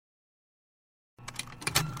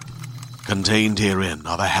Contained herein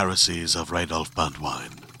are the heresies of Radolf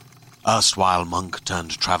Burntwine, erstwhile monk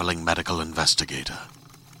turned traveling medical investigator.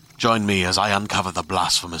 Join me as I uncover the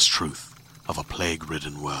blasphemous truth of a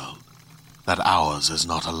plague-ridden world, that ours is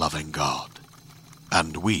not a loving God,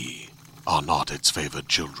 and we are not its favored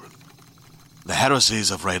children. The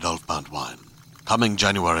heresies of Radolf Burntwine, coming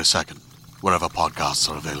January 2nd, wherever podcasts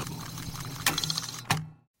are available.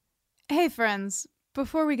 Hey friends,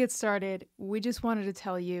 before we get started, we just wanted to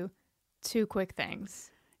tell you 2 quick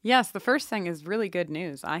things. Yes, the first thing is really good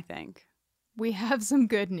news, I think. We have some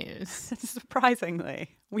good news.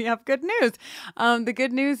 Surprisingly, we have good news. The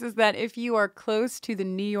good news is that if you are close to the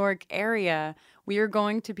New York area, we are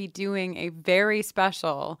going to be doing a very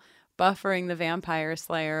special Buffering the Vampire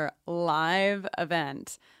Slayer live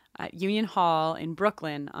event at Union Hall in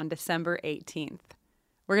Brooklyn on December 18th.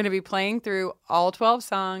 We're going to be playing through all 12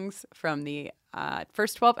 songs from the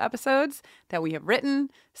first 12 episodes that we have written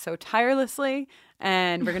so tirelessly,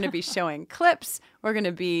 and we're going to be showing clips. We're going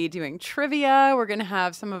to be doing trivia. We're going to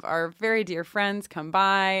have some of our very dear friends come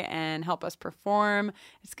by and help us perform.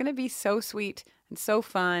 It's going to be so sweet and so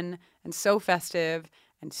fun and so festive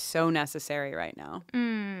and so necessary right now.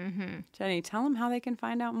 Mm-hmm. Jenny, tell them how they can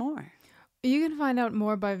find out more. You can find out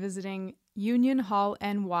more by visiting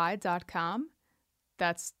unionhallny.com.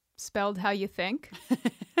 That's spelled how you think.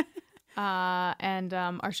 And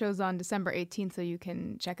our show's on December 18th, so you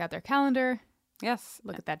can check out their calendar. Yes.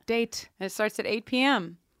 Look at that date. And it starts at 8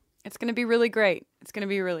 p.m. It's going to be really great. It's going to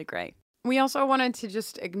be really great. We also wanted to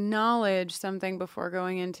just acknowledge something before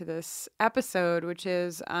going into this episode, which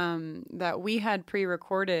is that we had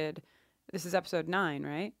pre-recorded. This is episode 9,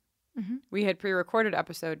 right? Mm-hmm. We had pre-recorded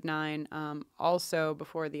episode 9 also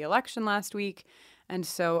before the election last week. And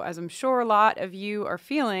so, as I'm sure a lot of you are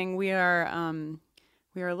feeling, we are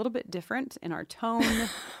a little bit different in our tone.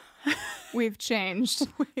 We've changed.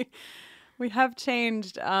 We have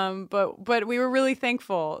changed, but we were really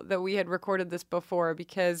thankful that we had recorded this before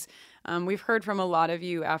because we've heard from a lot of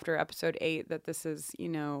you after episode 8 that this is,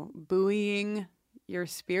 buoying your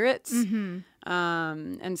spirits. Mm-hmm.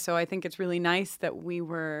 And so I think it's really nice that we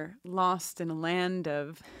were lost in a land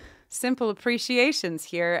of simple appreciations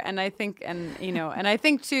here. And I think, and I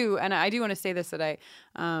think too, and I do want to say this, that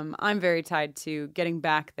I'm very tied to getting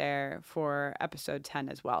back there for episode 10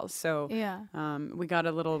 as well. So Yeah. we got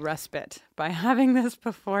a little respite by having this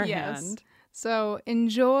beforehand. Yes. So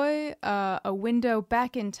enjoy a window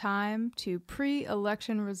back in time to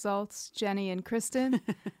pre-election results, Jenny and Kristen,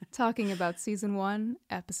 talking about season 1,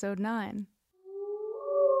 episode 9.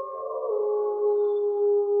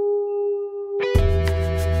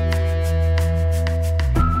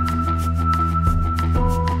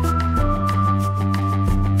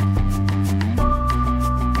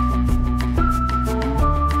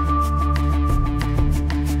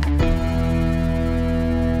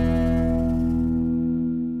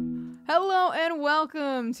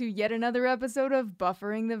 Welcome to yet another episode of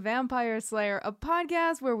Buffering the Vampire Slayer, a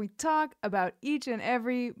podcast where we talk about each and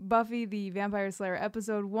every Buffy the Vampire Slayer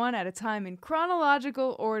episode 1 at a time in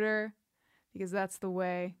chronological order, because that's the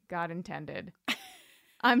way God intended.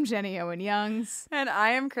 I'm Jenny Owen Youngs. And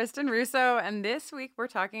I am Kristen Russo, and this week we're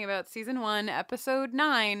talking about season 1, episode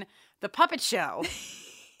 9, The Puppet Show.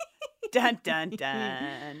 Dun, dun,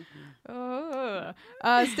 dun.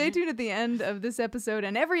 Stay tuned at the end of this episode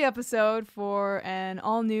and every episode for an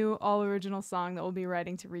all-new, all-original song that we'll be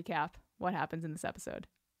writing to recap what happens in this episode.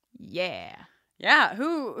 Yeah. Yeah.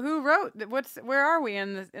 Who wrote? Where are we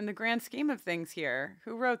in the grand scheme of things here?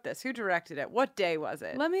 Who wrote this? Who directed it? What day was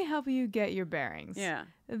it? Let me help you get your bearings. Yeah.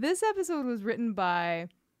 This episode was written by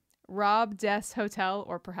Rob Des Hotel,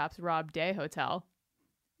 or perhaps Rob Day Hotel.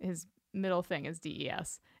 His middle thing is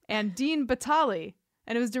DES. And Dean Batali.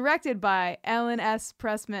 And it was directed by Ellen S.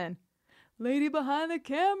 Pressman. Lady behind the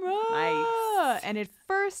camera. Nice. And it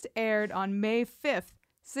first aired on May 5th,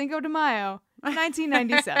 Cinco de Mayo,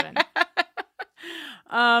 1997.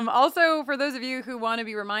 Also, for those of you who want to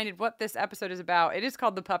be reminded what this episode is about, it is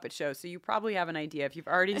called The Puppet Show, so you probably have an idea if you've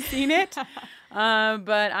already seen it.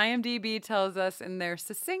 But IMDb tells us in their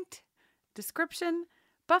succinct description,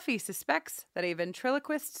 Buffy suspects that a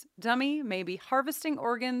ventriloquist's dummy may be harvesting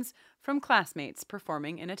organs from classmates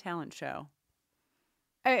performing in a talent show.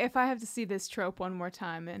 If I have to see this trope one more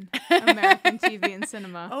time in American TV and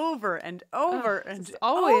cinema. Over and over and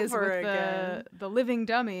always over with again. The living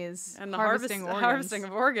dummies And the harvesting organs. harvesting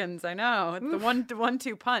of organs, I know. It's the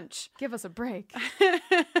one-two punch. Give us a break.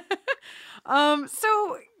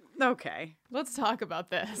 Okay. Let's talk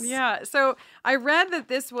about this. Yeah. So I read that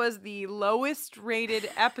this was the lowest rated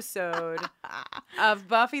episode of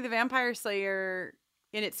Buffy the Vampire Slayer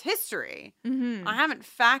in its history. Mm-hmm. I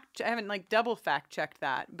haven't like double fact checked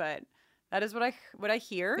that, but that is what I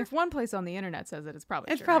hear. If one place on the internet says it, it's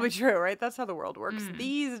probably It's true. probably true, right? That's how the world works Mm.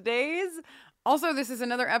 these days. Also, this is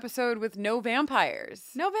another episode with no vampires.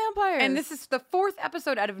 No vampires. And this is the 4th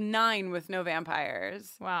episode out of 9 with no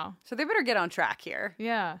vampires. Wow. So they better get on track here.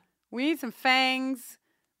 Yeah. We need some fangs.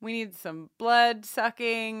 We need some blood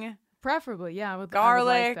sucking, Preferably, yeah. I would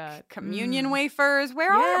garlic, like that. communion Mm. wafers.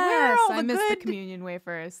 Where are Yes, all the I miss good the communion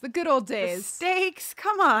wafers. The good old the days. steaks?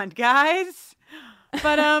 Come on, guys.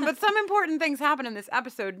 But some important things happen in this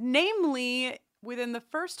episode, namely within the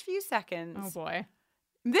first few seconds. Oh boy.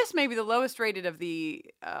 This may be the lowest rated of the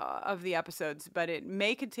episodes, but it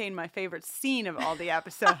may contain my favorite scene of all the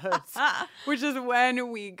episodes, which is when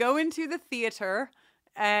we go into the theater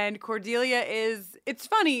and Cordelia is. It's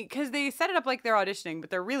funny because they set it up like they're auditioning, but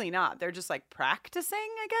they're really not. They're just like practicing,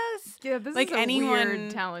 I guess. Yeah, this Like is a anyone-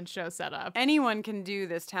 weird talent show setup. Anyone can do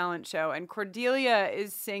this talent show, and Cordelia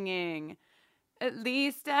is singing. At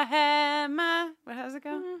least I had my. What does it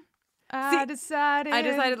go? I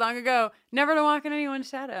decided long ago never to walk in anyone's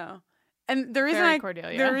shadow. And the reason Very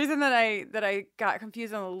Cordelia. the reason that I got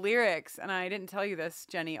confused on the lyrics, and I didn't tell you this,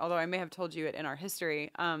 Jenny, although I may have told you it in our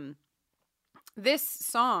history. This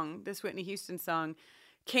song, this Whitney Houston song,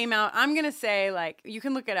 came out. I'm gonna say, like, you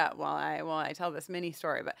can look it up while I tell this mini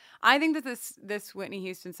story, but I think that this Whitney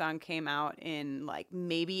Houston song came out in like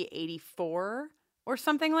maybe 84 or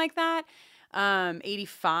something like that,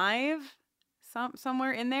 85.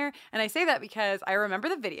 Somewhere in there. And I say that because I remember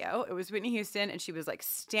the video. It was Whitney Houston, and she was like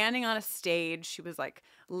standing on a stage. She was like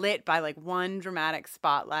lit by like one dramatic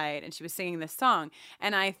spotlight, and she was singing this song.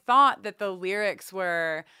 And I thought that the lyrics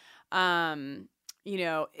were, if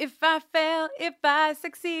I fail, if I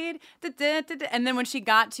succeed, da, da, da, da. And then when she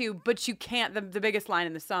got to, but you can't, the biggest line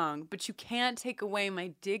in the song, but you can't take away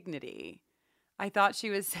my dignity. I thought she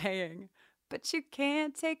was saying, but you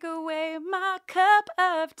can't take away my cup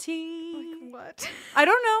of tea. Like, what? I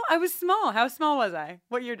don't know. I was small. How small was I?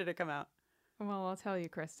 What year did it come out? Well, I'll tell you,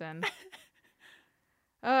 Kristen.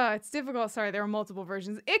 It's difficult. Sorry, there were multiple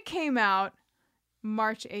versions. It came out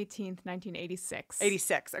March 18th, 1986.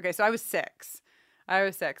 86. Okay, so I was 6.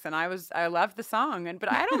 And I loved the song,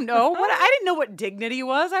 but I don't know I didn't know what dignity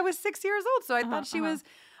was. I was 6 years old, so I thought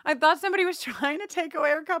I thought somebody was trying to take away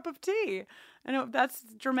her cup of tea. I know that's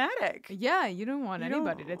dramatic. Yeah, you don't want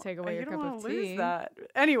anybody to take away your cup of tea. Lose that.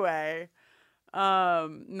 Anyway,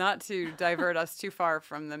 not to divert us too far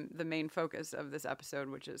from the main focus of this episode,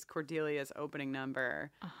 which is Cordelia's opening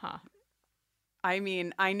number. Uh-huh. I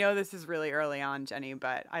mean, I know this is really early on, Jenny,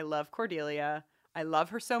 but I love Cordelia. I love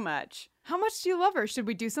her so much. How much do you love her? Should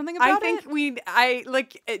we do something about it? I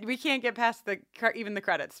think we can't get past even the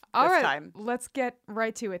credits All this right, time. let's get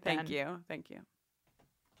right to it then. Thank you.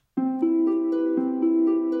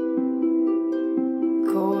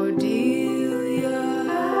 Cordelia,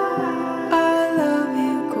 I love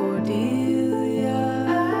you, Cordelia.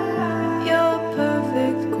 You're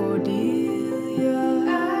perfect, Cordelia.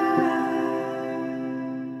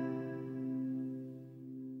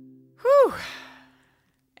 Whew.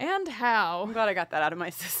 And how? I'm glad I got that out of my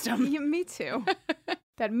system. Yeah, me too.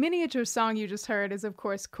 That miniature song you just heard is, of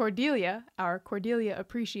course, Cordelia, our Cordelia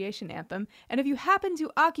Appreciation Anthem. And if you happen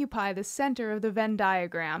to occupy the center of the Venn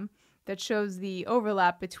diagram that shows the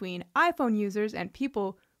overlap between iPhone users and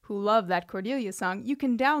people who love that Cordelia song, you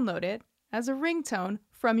can download it as a ringtone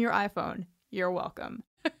from your iPhone. You're welcome.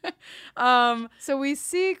 So we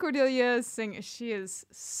see Cordelia sing. She is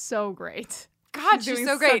so great. God, she's doing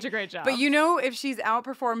so great. Such a great job. But if she's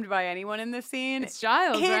outperformed by anyone in this scene, it's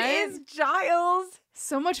Giles, right? It is Giles.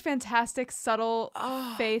 So much fantastic, subtle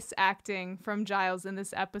face acting from Giles in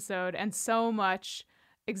this episode, and so much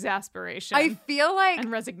exasperation. I feel like and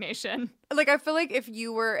resignation. I feel like if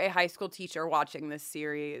you were a high school teacher watching this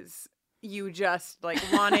series, you just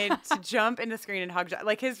wanted to jump in the screen and hug Giles.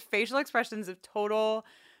 Like his facial expressions of total,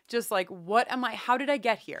 just like, what am I? How did I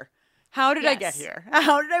get here? How did I get here?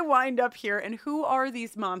 How did I wind up here? And who are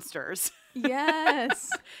these monsters? Yes.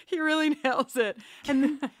 He really nails it.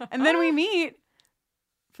 And then we meet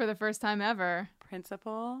for the first time ever,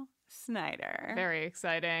 Principal Snyder. Very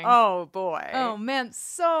exciting. Oh, boy. Oh, man.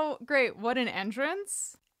 So great. What an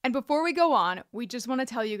entrance. And before we go on, we just want to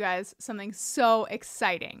tell you guys something so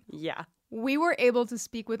exciting. Yeah. We were able to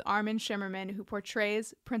speak with Armin Shimmerman, who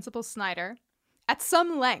portrays Principal Snyder, at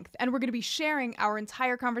some length, and we're going to be sharing our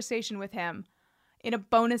entire conversation with him in a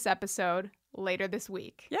bonus episode later this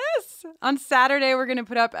week. Yes. Yes. On Saturday, we're going to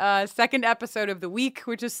put up a second episode of the week,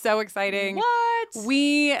 which is so exciting. What?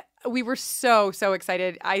 We were so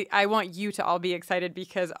excited. I want you to all be excited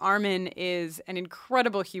because Armin is an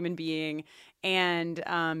incredible human being. And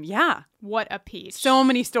What a piece. so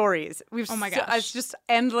many stories. Oh my gosh. It's just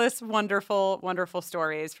endless, wonderful, wonderful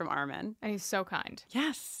stories from Armin. And he's so kind.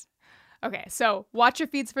 Yes. Okay, so watch your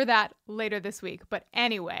feeds for that later this week. But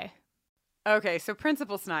anyway, Okay, so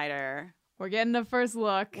Principal Snyder. we're getting a first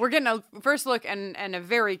look. We're getting a first look and a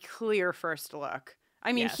very clear first look.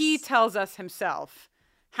 I mean, he Yes. tells us himself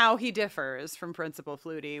how he differs from Principal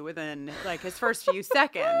Flutie within like his first few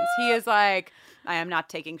seconds. He is like, I am not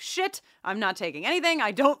taking shit. I'm not taking anything.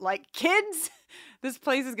 I don't like kids. This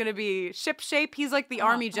place is going to be ship-shape. He's like the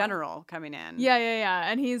army general coming in. Yeah.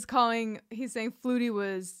 And he's saying Flutie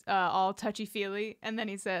was all touchy-feely. And then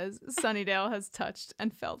he says, Sunnydale has touched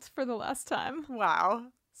and felt for the last time. Wow.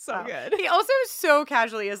 So Wow. good. He also so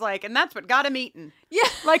casually is like, and that's what got him eaten. Yeah.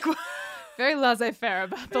 Like, Very laissez-faire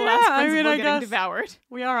about the Yeah, last I mean, principal I getting guess. devoured.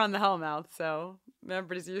 we are on the Hellmouth, so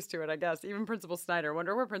everybody's used to it, I guess. Even Principal Snyder.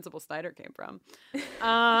 Wonder where Principal Snyder came from.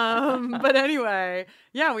 But anyway,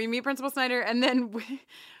 yeah, we meet Principal Snyder, and then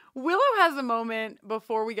Willow has a moment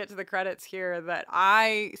before we get to the credits here that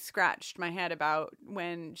I scratched my head about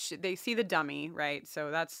when they see the dummy, right?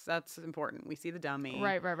 So that's important. We see the dummy.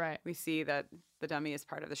 Right. We see that the dummy is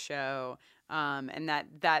part of the show, and that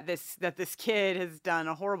this kid has done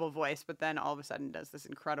a horrible voice, but then all of a sudden does this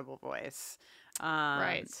incredible voice.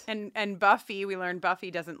 Right. And Buffy, we learned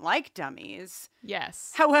Buffy doesn't like dummies.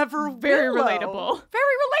 Yes. However, Very Willow- relatable. Very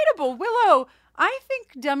relatable. Willow, I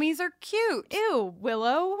think dummies are cute. Ew,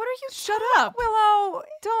 Willow. What are you? Shut up. Willow.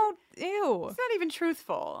 Don't. Ew. It's not even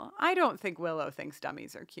truthful. I don't think Willow thinks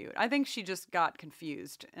dummies are cute. I think she just got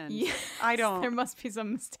confused, and Yes, I don't. There must be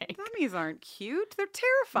some mistake. Dummies aren't cute. They're No,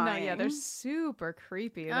 terrifying. yeah, they're super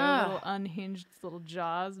creepy. They're Ugh. little unhinged little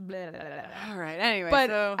jaws. Blah, blah, blah, blah. All right. Anyway, But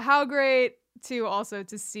so how great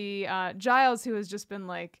to see Giles, who has just been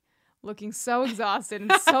like looking so exhausted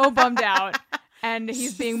and so bummed out, and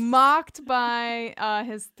he's being mocked by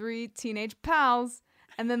his 3 teenage pals.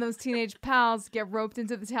 And then those teenage pals get roped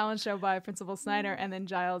into the talent show by Principal Snyder, and then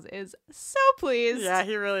Giles is so pleased. yeah,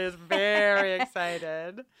 he really is very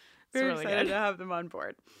excited. Very really excited good. to have them on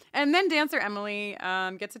board. And then dancer Emily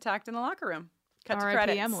gets attacked in the locker room. Cut to R.I.P.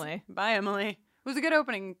 credits. Emily. Bye, Emily. It was a good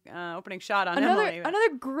opening shot on Another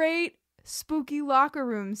Emily. great spooky locker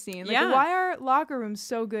room scene. Like, Yeah. why are locker rooms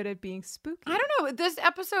so good at being spooky? I don't know. This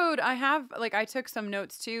episode, I took some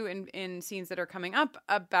notes too in scenes that are coming up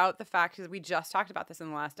about the fact, because we just talked about this in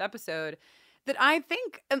the last episode, that I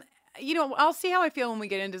think, I'll see how I feel when we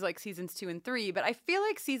get into like seasons 2 and 3, but I feel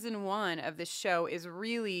like season 1 of this show is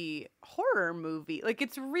really horror movie. Like,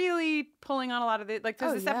 it's really pulling on a lot of it. Like,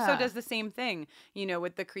 this episode does the same thing,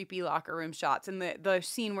 with the creepy locker room shots and the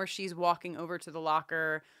scene where she's walking over to the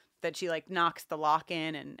locker, that she like knocks the lock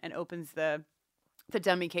in and opens the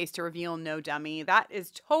dummy case to reveal no dummy. That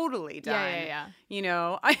is totally done.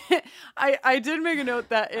 Yeah. I did make a note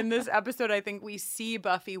that in this episode, I think we see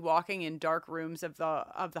Buffy walking in dark rooms of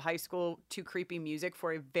the high school to creepy music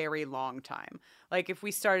for a very long time. Like, if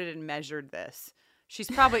we started and measured this,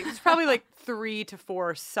 it's probably like 3 to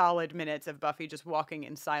 4 solid minutes of Buffy just walking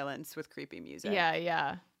in silence with creepy music.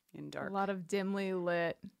 Yeah. In dark. A lot of dimly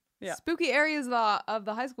lit, spooky areas of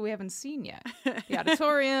the high school we haven't seen yet. The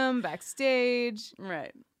auditorium, backstage.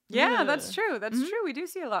 Right. Yeah, Ugh. that's true. That's true. We do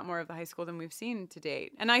see a lot more of the high school than we've seen to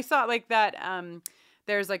date. And I saw like that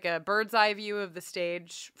there's like a bird's eye view of the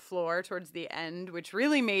stage floor towards the end, which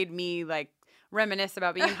really made me like reminisce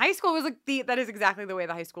about being in high school. It was like that is exactly the way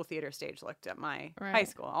the high school theater stage looked at my high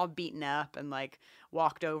school. All beaten up and like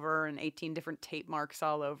walked over and 18 different tape marks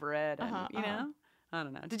all over it. And I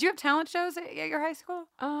don't know. Did you have talent shows at your high school?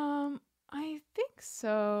 I think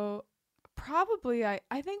so. Probably. I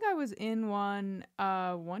think I was in one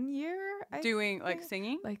 1 year. Doing like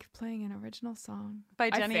singing? Like playing an original song. By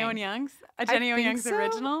Jenny Owen Young's? A Jenny Owen Young's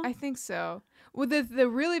original? I think so. Well, the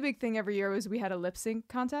really big thing every year was we had a lip sync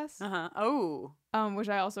contest. Oh. Which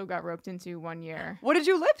I also got roped into 1 year. What did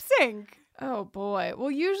you lip sync? Oh boy. Well,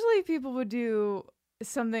 usually people would do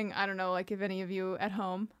something, I don't know, like if any of you at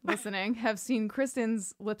home listening have seen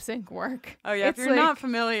Kristen's lip sync work. Oh yeah, It's if you're like, not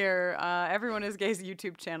familiar, Everyone Is Gay's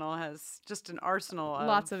YouTube channel has just an arsenal of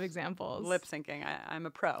lots of examples. lip syncing. I'm a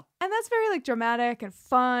pro. And that's very like dramatic and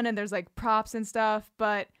fun, and there's like props and stuff,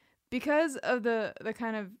 but because of the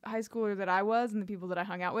kind of high schooler that I was and the people that I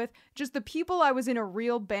hung out with, just the people I was in a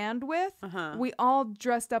real band with, we all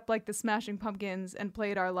dressed up like the Smashing Pumpkins and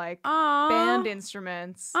played our like band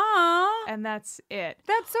instruments. Aww. And that's it.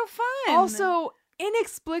 That's so fun. Also,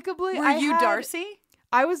 inexplicably, Were you Darcy?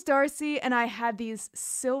 I was Darcy, and I had these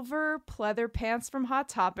silver pleather pants from Hot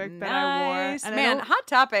Topic that I wore. And Man, Hot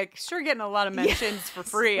Topic sure getting a lot of mentions for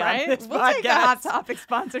free right? on this We'll podcast. take a Hot Topic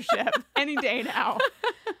sponsorship any day now.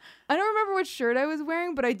 I don't remember what shirt I was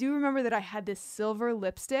wearing, but I do remember that I had this silver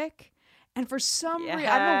lipstick. And for some reason,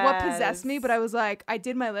 I don't know what possessed me, but I was like, I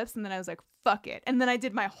did my lips, and then I was like, fuck it. And then I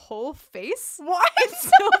did my whole face. What? In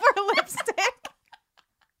silver lipstick.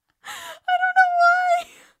 I don't know why.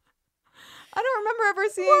 I don't remember ever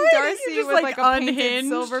seeing Why did you Darcy just, with like, a painted unhinged?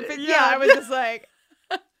 silver face. Yeah. I was just like,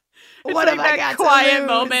 It's what like have I that got quiet to lose?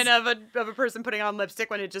 moment of a person putting on lipstick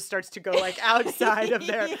when it just starts to go like outside of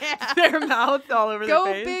their Yeah. their mouth all over Go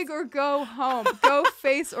their face. big or go home. Go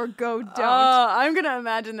face or go don't. I'm gonna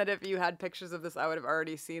imagine that if you had pictures of this, I would have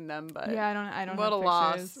already seen them. But Yeah, I don't what have a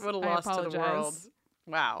loss! pictures. What a I loss to the world! apologize.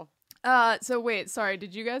 Wow. So wait, sorry.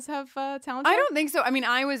 Did you guys have talent I show? don't think so. I mean,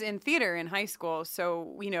 I was in theater in high school,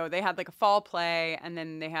 so they had like a fall play, and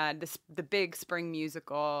then they had the big spring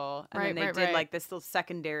musical, and then they did like this little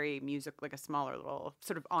secondary music, like a smaller little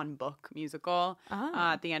sort of on book musical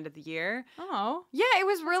at the end of the year. Oh, Yeah, it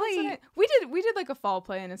was really. we did like a fall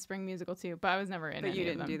play and a spring musical too, but I was never in. But any you of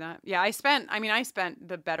didn't them. do that. Yeah, I spent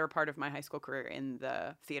the better part of my high school career in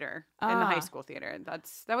the theater, in the high school theater.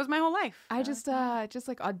 That was my whole life. I just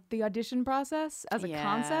like the audition process as a Yeah.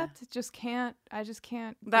 concept I just can't.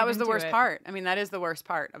 That get was the into worst it. part. I mean, that is the worst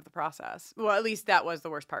part of the process. Well, at least that was the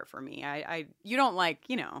worst part for me. You don't like,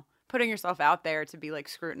 putting yourself out there to be like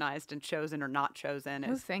scrutinized and chosen or not chosen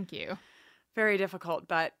Oh, is thank you. very difficult,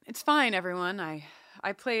 but it's fine, everyone.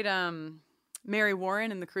 I played Mary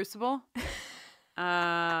Warren in The Crucible.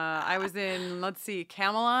 I was in, let's see,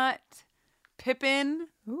 Camelot, Pippin,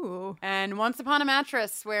 Ooh. and Once Upon a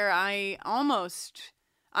Mattress, where I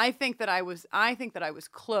think that I was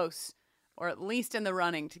close, or at least in the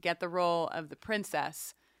running, to get the role of the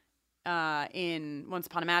princess in Once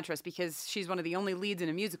Upon a Mattress, because she's one of the only leads in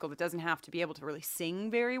a musical that doesn't have to be able to really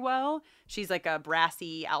sing very well. She's like a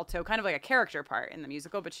brassy alto, kind of like a character part in the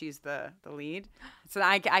musical, but she's the lead. So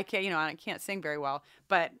I can't sing very well,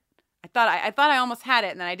 but I thought I almost had it,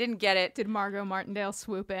 and then I didn't get it. Did Margot Martindale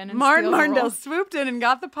swoop in? And Martin steal the Martindale role? swooped in and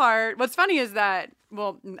got the part. What's funny is that,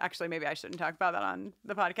 well, actually, maybe I shouldn't talk about that on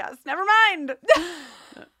the podcast. Never mind.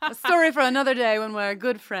 A story for another day when we're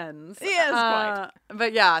good friends. Yes, quite.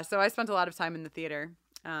 But yeah, so I spent a lot of time in the theater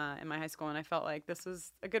in my high school, and I felt like this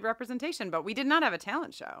was a good representation. But we did not have a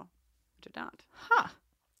talent show. We did not. Huh.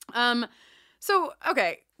 So,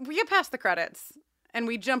 okay, we get past the credits, and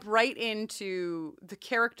we jump right into the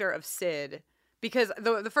character of Sid, because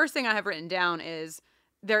the first thing I have written down is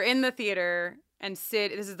they're in the theater, and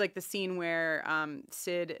Sid, this is like the scene where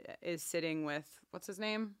Sid is sitting with, what's his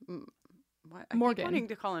name? I Morgan. keep wanting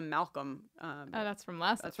to call him Malcolm. That's from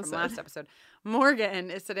last That's episode. from last episode. Morgan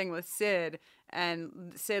is sitting with Sid,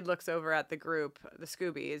 and Sid looks over at the group, the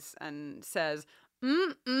Scoobies, and says,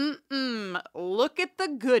 look at the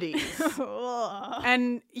goodies.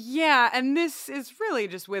 And yeah, and this is really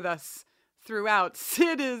just with us throughout.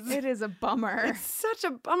 Sid is... It is a bummer. It's such a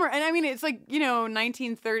bummer. And I mean, it's like,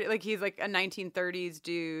 1930, like he's like a 1930s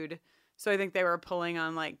dude. So I think they were pulling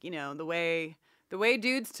on like, the way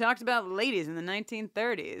dudes talked about ladies in the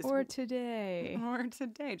 1930s. Or today.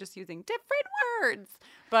 Just using different words.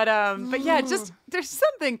 But yeah, just there's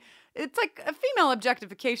something. It's like a female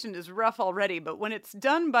objectification is rough already, but when it's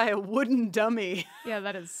done by a wooden dummy, Yeah,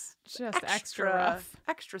 that is just extra rough.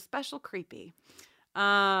 extra special creepy.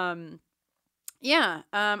 Yeah.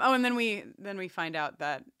 And then we find out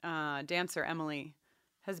that dancer Emily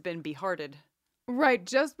has been behearted. Right,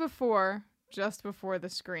 just before the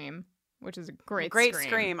scream, which is a great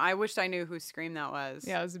scream. I wish I knew whose scream that was.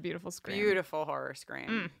 Yeah, it was a beautiful scream. Beautiful horror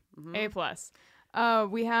scream. A+.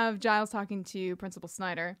 We have Giles talking to Principal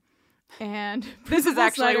Snyder, and This is Principal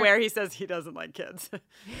actually Snyder- where he says he doesn't like kids.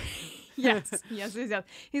 yes,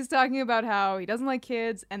 he's talking about how he doesn't like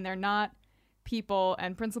kids and they're not people,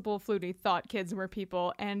 and Principal Flutie thought kids were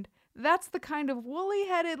people, and that's the kind of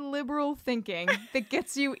woolly-headed liberal thinking that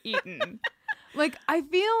gets you eaten. Like, I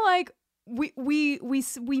feel like we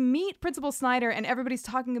meet Principal Snyder and everybody's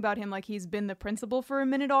talking about him like he's been the principal for a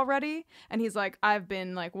minute already, and he's like, I've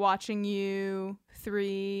been like watching you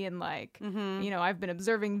three, and like I've been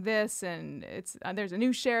observing this, and it's there's a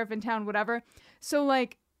new sheriff in town, whatever. So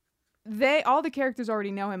like all the characters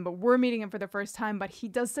already know him, but we're meeting him for the first time. But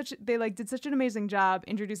did such an amazing job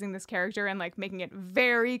introducing this character and like making it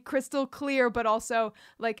very crystal clear, but also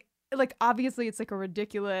like obviously it's like a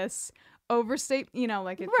ridiculous overstate,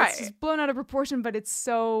 it's just blown out of proportion, but it's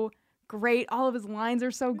so great. All of his lines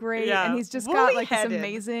are so great, and he's just got like this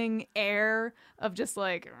amazing air of just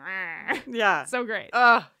like, yeah, so great.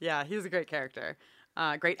 Yeah, he's a great character.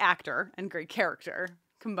 Great actor and great character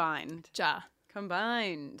combined.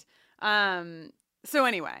 Combined. So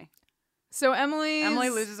anyway. So Emily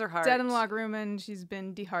loses her heart. Dead in the locker room, and she's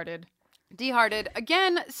been dehearted.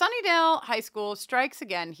 Again, Sunnydale High School strikes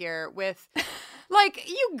again here with, like,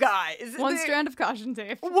 you guys. One strand of caution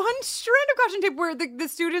tape where the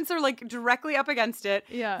students are, like, directly up against it.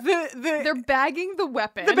 Yeah. They're bagging the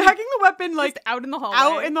weapon. Like, just out in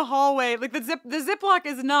the hallway. Like, the Ziploc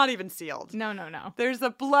is not even sealed. No. There's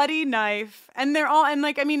a bloody knife. And they're all, and,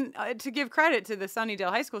 like, I mean, to give credit to the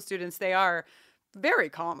Sunnydale High School students, they are very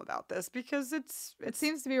calm about this because it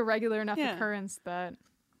seems to be a regular enough occurrence that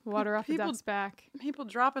water off the duck's back. People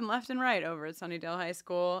dropping left and right over at Sunnydale High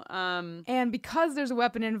School. And because there's a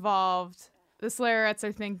weapon involved, the Slayerettes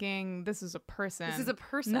are thinking this is a person.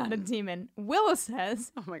 Not a demon. Willow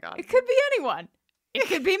says, oh my God, it could be anyone. It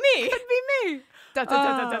could be me.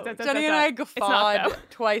 Jenny and I guffawed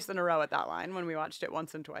twice in a row at that line when we watched it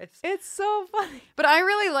once and twice. It's so funny. But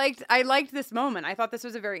I liked this moment. I thought this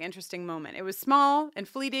was a very interesting moment. It was small and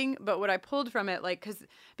fleeting, but what I pulled from it, like,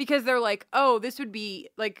 because they're like, oh, this would be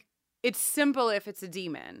like, it's simple if it's a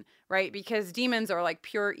demon, right? Because demons are like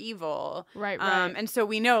pure evil. Right. And so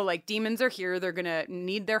we know, like, demons are here. They're going to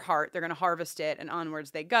need their heart. They're going to harvest it, and onwards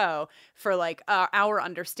they go. For, like, our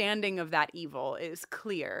understanding of that evil is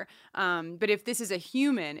clear. But if this is if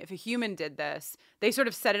a human did this, they sort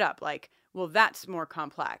of set it up like, well, that's more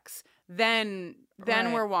complex. Then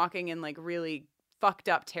we're walking in, like, really fucked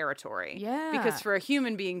up territory. Yeah. Because for a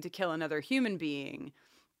human being to kill another human being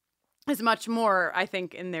is much more, I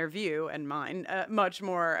think, in their view and mine, much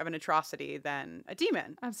more of an atrocity than a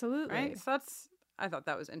demon. Absolutely. Right? So I thought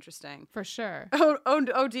that was interesting. For sure.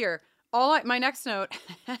 Oh dear. My next note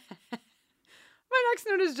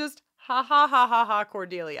is just ha ha ha ha ha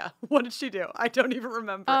Cordelia. What did she do? I don't even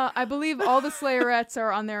remember. I believe all the Slayerettes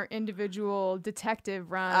are on their individual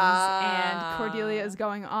detective runs, and Cordelia is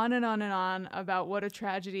going on and on and on about what a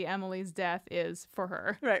tragedy Emily's death is for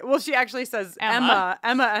her. Right. Well, she actually says Emma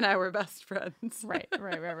and I were best friends. Right.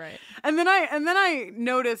 And then I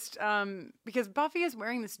noticed because Buffy is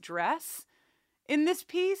wearing this dress in this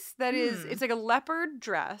piece that is, it's like a leopard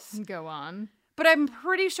dress. Go on. But I'm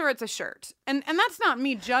pretty sure it's a shirt. And that's not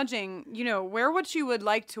me judging, wear what you would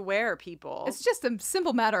like to wear, people. It's just a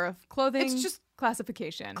simple matter of clothing. It's just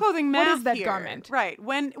classification. Clothing math. What is that here? garment? Right.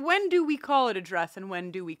 When do we call it a dress and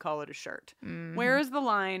when do we call it a shirt? Mm-hmm. Where is the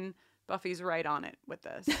line? Buffy's right on it with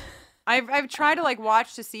this. I've tried to, like,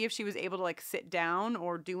 watch to see if she was able to, like, sit down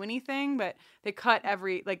or do anything, but they cut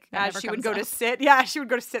every, like, as she would go to sit. Yeah, as she would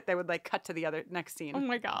go to sit, they would, like, cut to the other next scene. Oh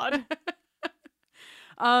my God.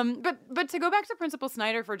 But to go back to Principal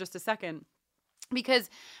Snyder for just a second, because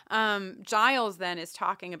Giles then is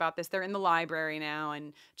talking about this. They're in the library now,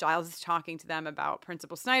 and Giles is talking to them about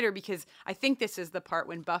Principal Snyder, because I think this is the part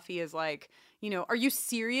when Buffy is like, are you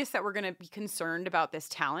serious that we're going to be concerned about this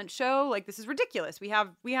talent show? Like, this is ridiculous. We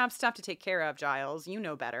have stuff to take care of, Giles. You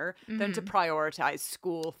know better than to prioritize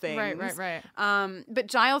school things. Right. But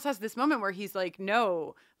Giles has this moment where he's like,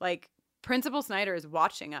 no, like, Principal Snyder is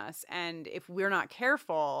watching us, and if we're not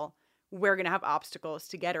careful, we're going to have obstacles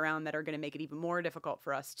to get around that are going to make it even more difficult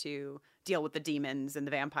for us to deal with the demons and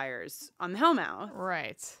the vampires on the Hellmouth.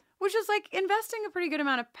 Right. Which is, like, investing a pretty good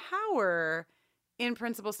amount of power in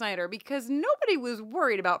Principal Snyder, because nobody was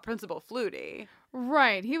worried about Principal Flutie.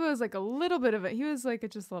 Right. He was like a little bit of he was like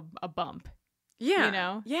just a bump.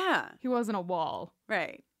 Yeah. Yeah. He wasn't a wall.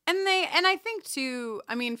 Right. And I think too,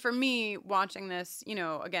 I mean, for me watching this,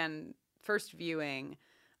 again, first viewing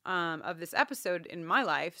of this episode in my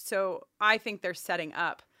life. So I think they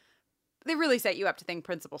really set you up to think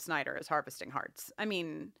Principal Snyder is harvesting hearts. I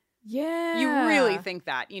mean, yeah, you really think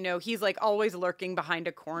that, he's like always lurking behind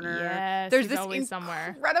a corner. Yes, there's he's this always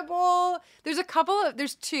somewhere.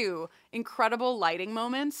 There's two incredible lighting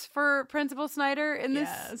moments for Principal Snyder in this.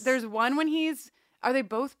 Yes. There's one when are they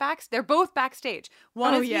both they're both backstage.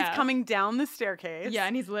 One is he's coming down the staircase. Yeah,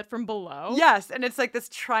 and he's lit from below. Yes, and it's like this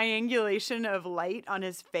triangulation of light on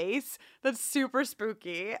his face that's super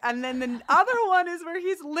spooky. And then the other one is where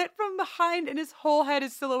he's lit from behind and his whole head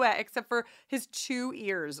is silhouette, except for his two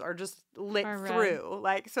ears are just lit through,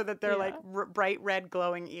 like, so that they're like bright red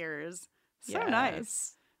glowing ears. So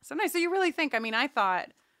nice. So nice. So you really think, I mean, I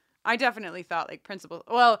definitely thought like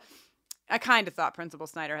I kind of thought Principal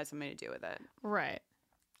Snyder had something to do with it. Right.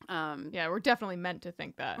 Yeah, we're definitely meant to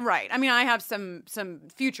think that. Right. I mean, I have some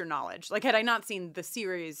future knowledge. Like, had I not seen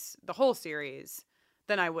the whole series,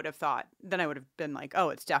 then I would have been like, oh,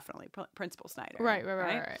 it's definitely Principal Snyder. Right.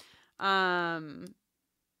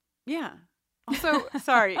 Yeah. Also,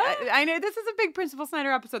 sorry, I know this is a big Principal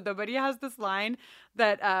Snyder episode, though, but he has this line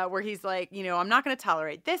that where he's like, I'm not going to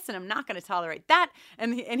tolerate this and I'm not going to tolerate that.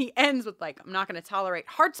 And he ends with, like, I'm not going to tolerate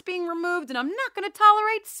hearts being removed and I'm not going to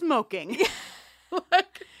tolerate smoking.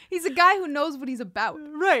 Like, he's a guy who knows what he's about.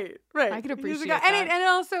 Right. I can appreciate that. And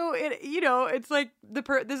also, it's like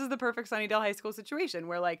this is the perfect Sunnydale High School situation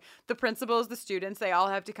where, like, the principals, the students, they all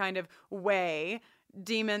have to kind of weigh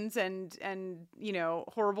demons and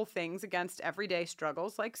horrible things against everyday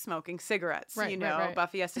struggles like smoking cigarettes. Right.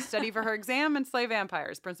 Buffy has to study for her exam and slay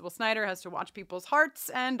vampires. Principal Snyder has to watch people's hearts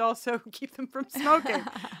and also keep them from smoking,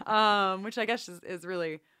 which I guess is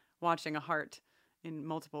really watching a heart in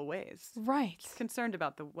multiple ways. Right. He's concerned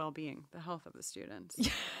about the well-being, the health of the students.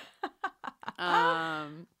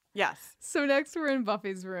 Yes. So next we're in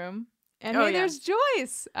Buffy's room. And there's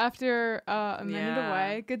Joyce after a minute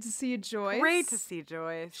away. Good to see you, Joyce. Great to see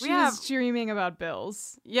Joyce. She was dreaming about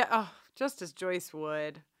bills. Yeah, just as Joyce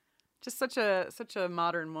would. Just such a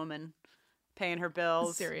modern woman, paying her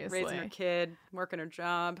bills, seriously, raising her kid, working her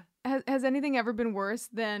job. Has anything ever been worse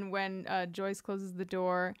than when Joyce closes the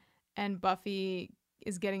door and Buffy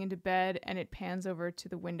is getting into bed and it pans over to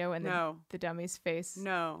the window and the dummy's face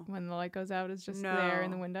when the light goes out is just there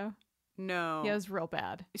in the window? No. Yeah, it was real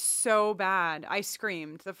bad. So bad. I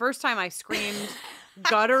screamed. The first time I screamed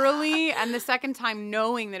gutturally, and the second time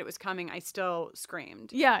knowing that it was coming, I still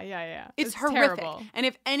screamed. Yeah. It's horrific. Terrible. And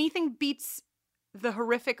if anything beats the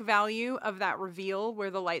horrific value of that reveal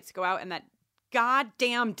where the lights go out and that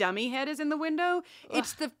goddamn dummy head is in the window,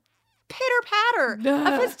 it's the pitter-patter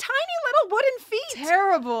of his tiny little wooden feet.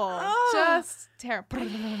 Terrible. Just terrible. I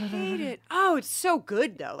hate it. Oh, it's so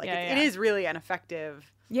good, though. Like, it is really an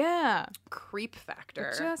effective... Yeah. creep factor.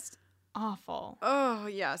 It's just awful. Oh,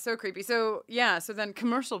 yeah. So creepy. So then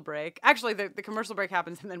commercial break. Actually, the commercial break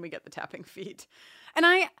happens and then we get the tapping feet. And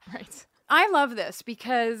I love this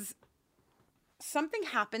because something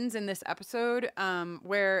happens in this episode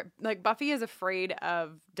where, like, Buffy is afraid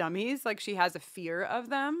of dummies. Like, she has a fear of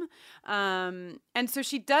them. And so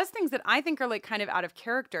she does things that I think are, like, kind of out of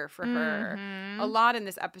character for her a lot in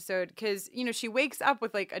this episode. Because, she wakes up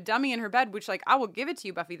with, like, a dummy in her bed, which, like, I will give it to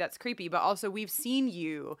you, Buffy. That's creepy. But also we've seen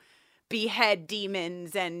you behead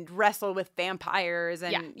demons and wrestle with vampires.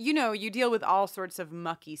 And, you deal with all sorts of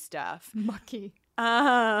mucky stuff. Mucky.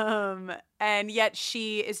 And yet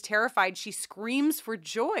she is terrified. She screams for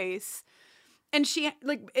Joyce. And she,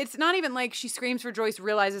 like, it's not even like she screams for Joyce,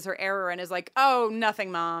 realizes her error, and is like, oh,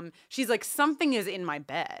 nothing, Mom. She's like, something is in my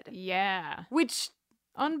bed. Yeah. Which...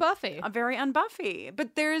 unbuffy. Very unbuffy.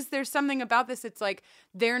 But there's something about this. It's like,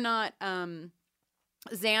 they're not...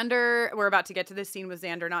 Xander, we're about to get to this scene with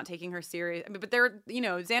Xander not taking her serious, but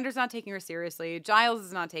Xander's not taking her seriously. Giles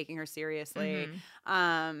is not taking her seriously.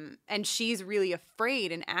 And she's really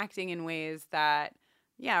afraid and acting in ways that,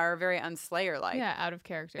 are very unslayer-like. Yeah, out of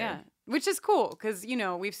character. Yeah, which is cool because,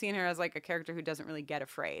 we've seen her as like a character who doesn't really get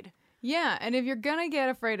afraid. Yeah, and if you're gonna get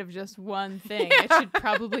afraid of just one thing, it should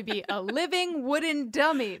probably be a living wooden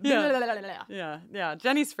dummy. Yeah.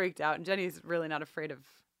 Jenny's freaked out, and Jenny's really not afraid of...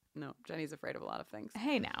 No, Jenny's afraid of a lot of things.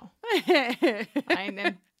 Hey, now. I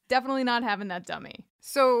am definitely not having that dummy.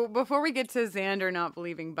 So before we get to Xander not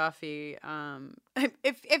believing Buffy,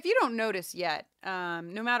 if you don't notice yet,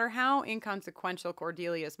 no matter how inconsequential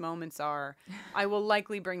Cordelia's moments are, I will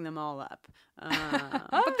likely bring them all up.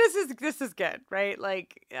 But this is good, right?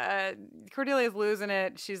 Like, Cordelia's losing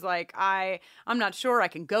it. She's like, I'm not sure I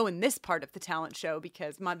can go in this part of the talent show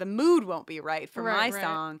because the mood won't be right for my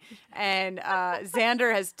song. And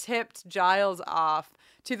Xander has tipped Giles off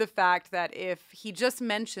to the fact that if he just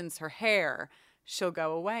mentions her hair, she'll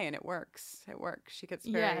go away, and it works. She gets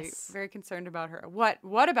very concerned about her.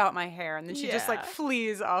 What about my hair? And then she just like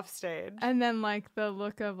flees off stage. And then like the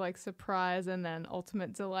look of like surprise and then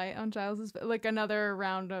ultimate delight on Giles's, like another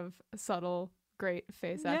round of subtle, great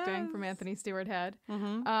face acting from Anthony Stewart Head.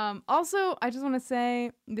 Also, I just want to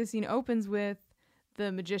say this scene opens with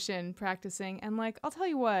the magician practicing, and like I'll tell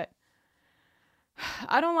you what.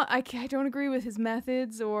 I don't agree with his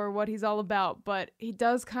methods or what he's all about, but he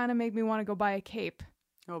does kind of make me want to go buy a cape.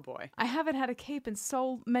 Oh boy. I haven't had a cape in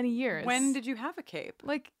so many years. When did you have a cape?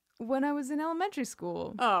 Like when I was in elementary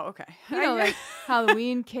school. Oh, okay. Like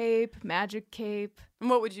Halloween cape, magic cape.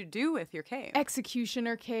 And what would you do with your cape?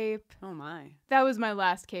 Executioner cape. Oh my. That was my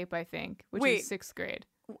last cape, I think, which was 6th grade.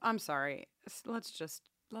 I'm sorry. Let's just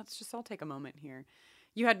all take a moment here.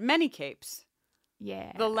 You had many capes.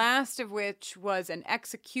 Yeah. The last of which was an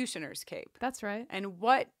executioner's cape. That's right. And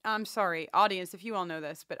I'm sorry, audience, if you all know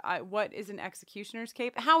this, but what is an executioner's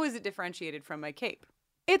cape? How is it differentiated from a cape?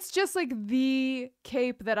 It's just like the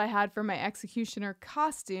cape that I had for my executioner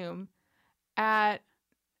costume. at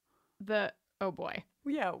the, oh boy.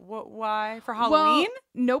 Yeah, why? For Halloween? Well,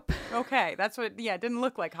 nope. Okay, that's what, yeah, it didn't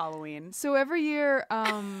look like Halloween. So every year,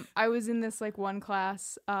 I was in this like one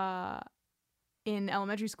class in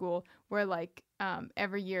elementary school where like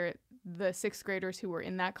every year the sixth graders who were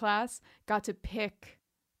in that class got to pick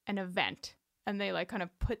an event, and they like kind of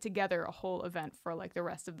put together a whole event for like the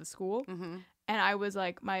rest of the school. Mm-hmm. And I was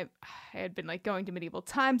like, I had been like going to medieval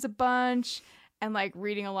times a bunch and like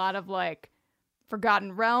reading a lot of like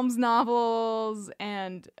Forgotten Realms novels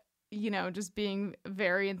and, you know, just being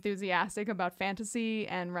very enthusiastic about fantasy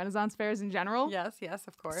and Renaissance fairs in general. Yes,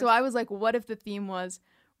 of course. So I was like, what if the theme was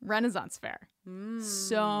Renaissance fair?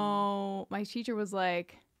 So my teacher was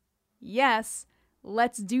like, yes,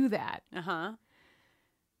 let's do that. Uh-huh.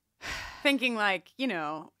 Thinking like, you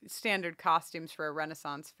know, standard costumes for a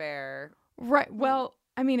Renaissance fair. Right. Well,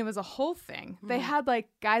 I mean, it was a whole thing. They had like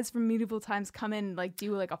guys from medieval times come in and like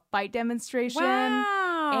do like a fight demonstration.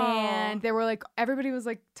 Wow. And they were like, everybody was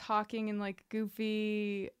like talking in like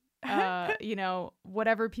goofy, you know,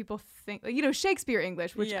 whatever people think, you know, Shakespeare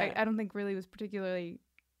English, which I don't think really was particularly,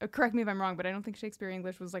 correct me if I'm wrong, but I don't think Shakespeare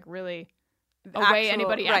English was like really a way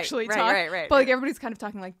anybody actually talked. Right. But like everybody's kind of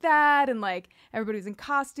talking like that, and like everybody was in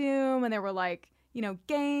costume, and there were like, you know,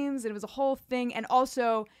 games, and it was a whole thing. And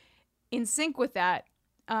also in sync with that,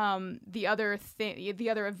 the other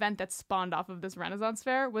event that spawned off of this Renaissance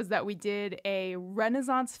fair was that we did a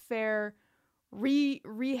Renaissance fair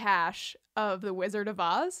rehash of the Wizard of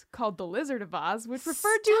Oz called the Lizard of Oz, which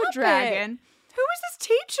referred to a dragon. Who was this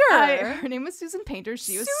teacher? Her name was Susan Painter.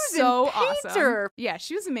 She was Susan so Painter. awesome. Yeah,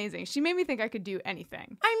 she was amazing. She made me think I could do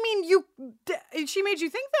anything. I mean, she made you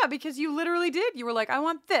think that because you literally did. You were like, I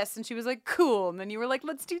want this. And she was like, cool. And then you were like,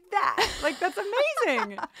 let's do that. Like, that's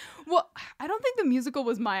amazing. Well, I don't think the musical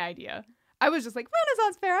was my idea. I was just like,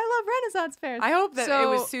 Renaissance fair. I love Renaissance fairs. I hope that it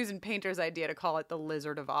was Susan Painter's idea to call it the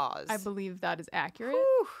Lizard of Oz. I believe that is accurate.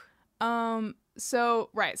 Whew. So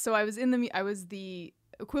I was the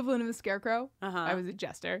equivalent of a scarecrow. Uh-huh. I was a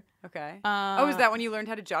jester. Okay. Is that when you learned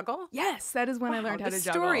how to juggle? Yes, that is when I learned how to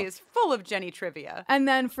juggle. The story is full of Jenny trivia. And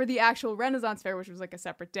then for the actual Renaissance fair, which was like a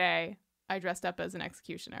separate day, I dressed up as an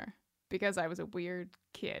executioner because I was a weird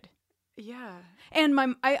kid. Yeah. And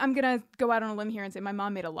I'm going to go out on a limb here and say my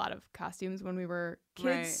mom made a lot of costumes when we were kids,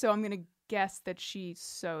 Right. so I'm going to guess that she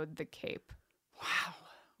sewed the cape. Wow.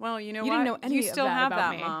 Well, you know You what? didn't know any you of still that have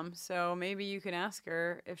about that, me. Mom. So maybe you can ask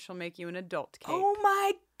her if she'll make you an adult cape. Oh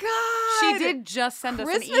my God! She did just send us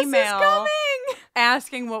Christmas an email is coming!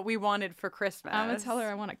 asking what we wanted for Christmas. I'm going to tell her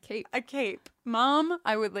I want a cape. A cape. Mom,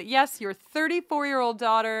 I would like, yes, your 34-year-old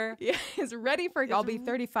daughter Yeah, is ready for, I'll be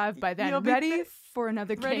 35 by then. You'll be Ready for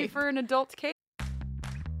another cape. ready for an adult cape.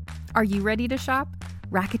 Are you ready to shop?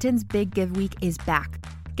 Rakuten's Big Give Week is back.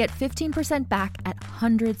 Get 15% back at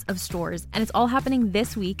hundreds of stores, and it's all happening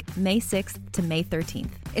this week, May 6th to May 13th.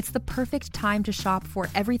 It's the perfect time to shop for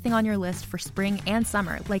everything on your list for spring and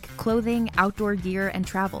summer, like clothing, outdoor gear, and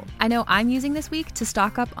travel. I know I'm using this week to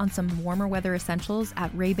stock up on some warmer weather essentials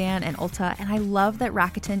at Ray-Ban and Ulta, and I love that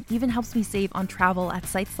Rakuten even helps me save on travel at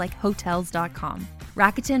sites like Hotels.com.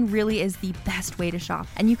 Rakuten really is the best way to shop,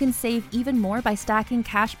 and you can save even more by stacking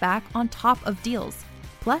cash back on top of deals.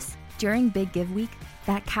 Plus, during Big Give Week,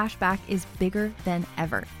 that cash back is bigger than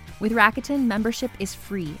ever. With Rakuten, membership is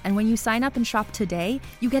free, and when you sign up and shop today,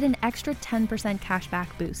 you get an extra 10% cash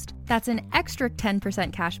back boost. That's an extra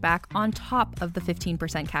 10% cash back on top of the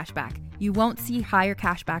 15% cash back. You won't see higher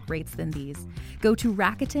cash back rates than these. Go to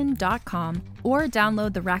Rakuten.com or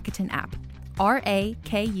download the Rakuten app.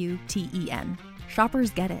 Rakuten. Shoppers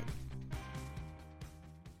get it.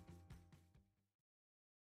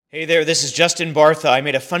 Hey there, this is Justin Bartha. I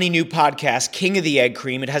made a funny new podcast, King of the Egg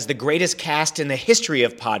Cream. It has the greatest cast in the history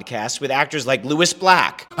of podcasts with actors like Louis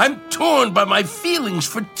Black, I'm torn by my feelings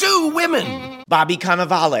for two women. Bobby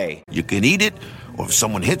Cannavale, You can eat it, or if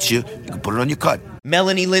someone hits you, you can put it on your cut.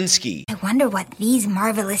 Melanie Linsky, I wonder what these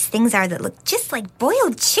marvelous things are that look just like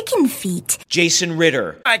boiled chicken feet. Jason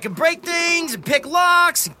Ritter, I can break things and pick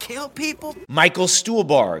locks and kill people. Michael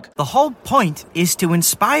Stuhlbarg, The whole point is to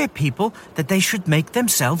inspire people that they should make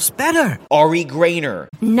themselves better. Ari Grainer,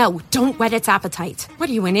 No, don't whet its appetite.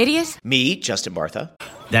 What are you, an idiot? me, Justin Bartha,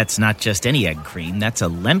 That's not just any egg cream, that's a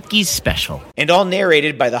Lemke's special. and all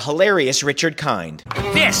narrated by the hilarious Richard Kind.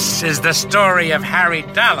 This is the story of Harry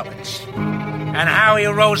Dalowitz and how he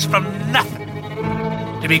rose from nothing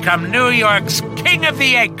to become New York's King of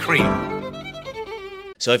the Egg Cream.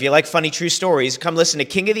 So if you like funny true stories, come listen to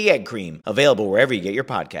King of the Egg Cream, available wherever you get your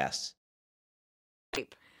podcasts.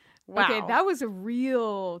 Wow. Okay, that was a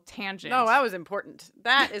real tangent. No, that was important.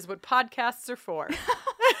 That is what podcasts are for.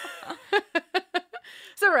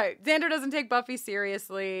 So right, Xander doesn't take Buffy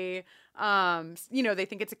seriously. They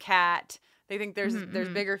think it's a cat. They think there's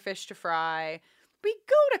bigger fish to fry. We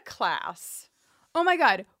go to class. Oh my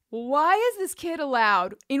God. Why is this kid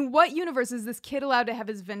allowed? In what universe is this kid allowed to have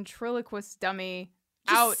his ventriloquist dummy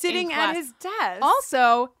out sitting at his desk?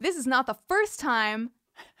 Also, this is not the first time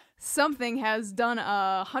something has done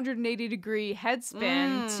a 180-degree head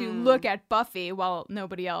spin to look at Buffy while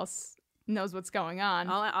nobody else knows what's going on.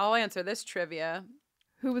 I'll answer this trivia.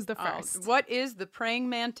 Who was the first? What is the praying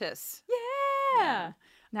mantis? Yeah.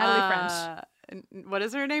 Natalie French. What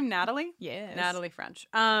is her name? Natalie? Yes. Natalie French.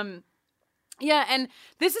 Yeah, and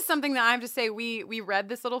this is something that I have to say, we read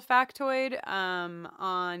this little factoid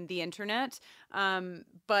on the internet,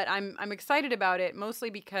 but I'm excited about it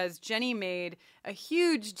mostly because Jenny made a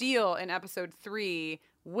huge deal in episode 3,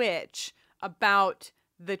 Witch, about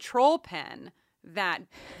the troll pen that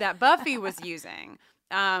Buffy was using.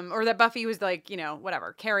 Or that Buffy was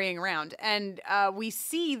carrying around. And we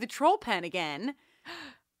see the troll pen again.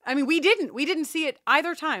 I mean, we didn't see it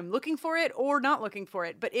either time, looking for it or not looking for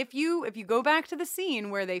it. But if you go back to the scene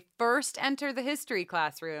where they first enter the history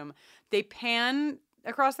classroom, they pan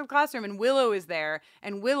across the classroom and Willow is there,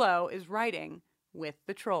 and Willow is writing with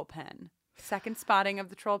the troll pen. Second spotting of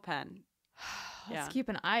the troll pen. Let's keep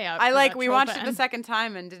an eye out. We watched it the second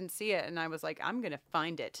time and didn't see it, and I was like, I'm gonna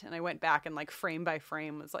find it. And I went back and frame by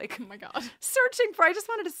frame was like, oh my God, searching for. I just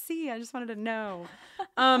wanted to see. I just wanted to know.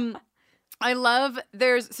 I love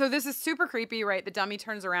so this is super creepy, right? The dummy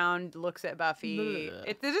turns around, looks at Buffy.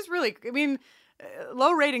 It is really, I mean,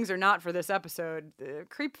 low ratings are not for this episode. The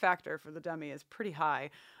creep factor for the dummy is pretty high.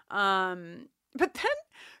 But then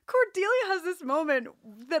Cordelia has this moment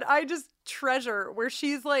that I just treasure where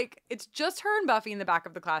she's like, it's just her and Buffy in the back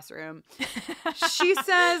of the classroom. She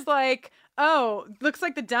says oh, looks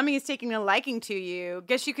like the dummy is taking a liking to you.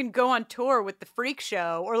 Guess you can go on tour with the freak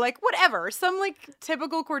show or whatever. Some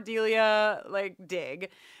typical Cordelia dig.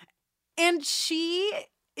 And she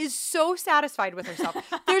is so satisfied with herself.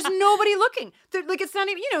 There's nobody looking. It's not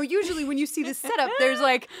even, usually when you see this setup, there's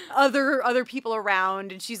other people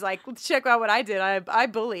around and she's like, check out what I did. I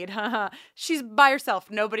bullied. She's by herself.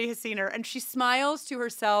 Nobody has seen her. And she smiles to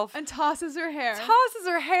herself. And tosses her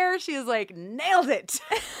hair. She is like, nailed it.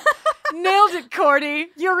 Nailed it, Cordy.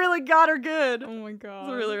 You really got her good. Oh my God.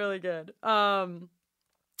 It's really, really good.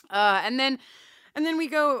 And then we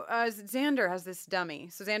go, Xander has this dummy.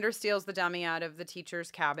 So Xander steals the dummy out of the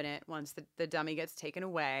teacher's cabinet once the dummy gets taken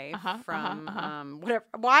away from whatever.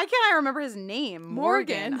 Why can't I remember his name?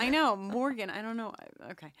 Morgan. I know, Morgan. I don't know.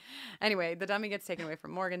 Okay. Anyway, the dummy gets taken away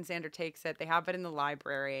from Morgan. Xander takes it. They have it in the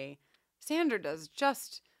library. Xander does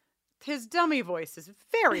his dummy voice is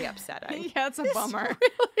very upsetting. Yeah, it's a bummer.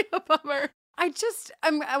 Really a bummer.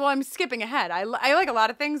 I'm skipping ahead. I like a lot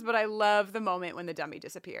of things, but I love the moment when the dummy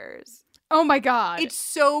disappears. Oh my God. It's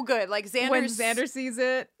so good. When Xander sees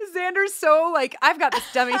it. Xander's so I've got this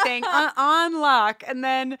dummy thing on lock. And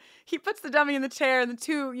then he puts the dummy in the chair and the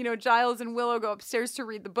two, Giles and Willow go upstairs to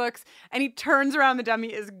read the books. And he turns around, the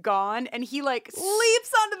dummy is gone. And he leaps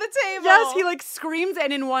onto the table. Yes, he screams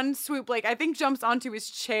and in one swoop, I think jumps onto his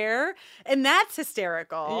chair. And that's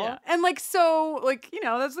hysterical. Yeah. And that's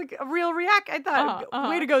a real react. I thought,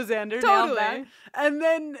 way to go, Xander. Totally. Nailed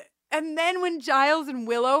that. And then when Giles and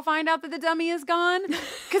Willow find out that the dummy is gone,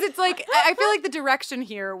 because it's I feel like the direction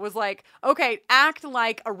here was okay, act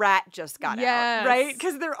like a rat just got out, right?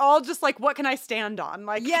 Because they're all just what can I stand on?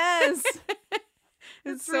 Yes.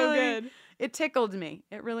 It's so really good. It tickled me.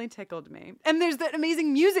 It really tickled me. And there's that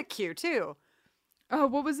amazing music cue, too. Oh,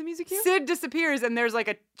 what was the music cue? Sid disappears, and there's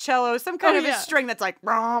a cello, some kind of a string that's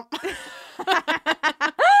romp.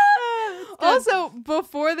 Also,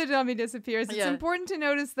 before the dummy disappears, it's important to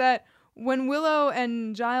notice that when Willow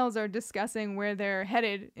and Giles are discussing where they're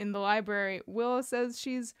headed in the library, Willow says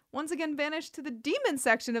she's once again vanished to the demon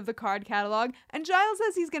section of the card catalog, and Giles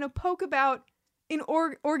says he's going to poke about in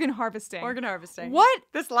organ harvesting. Organ harvesting. What?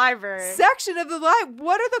 This library. Section of the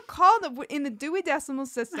what are the called in the Dewey Decimal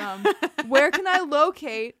System? Where can I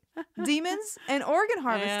locate demons and organ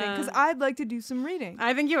harvesting? Because I'd like to do some reading.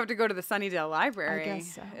 I think you have to go to the Sunnydale Library. I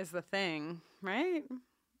guess so. Is the thing, right?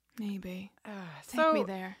 Maybe. Take me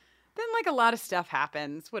there. Then a lot of stuff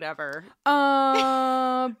happens. Whatever.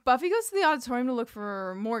 Buffy goes to the auditorium to look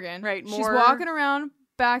for Morgan. Right. She's walking around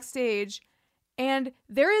backstage, and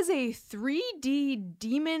there is a 3D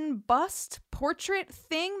demon bust portrait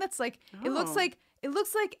thing that's it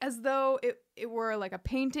looks like as though it were a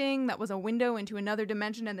painting that was a window into another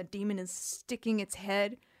dimension, and the demon is sticking its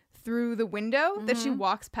head through the window that she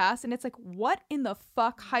walks past, and it's like, what in the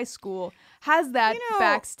fuck high school has that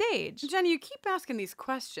backstage? Jenny, you keep asking these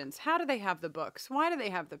questions. How do they have the books? Why do they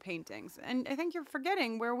have the paintings? And I think you're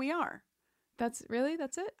forgetting where we are. That's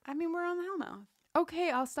it? I mean, we're on the Hellmouth.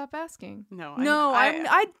 Okay, I'll stop asking. No,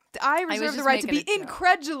 I reserve the right to be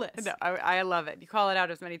incredulous. No, I love it. You call it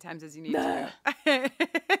out as many times as you need to.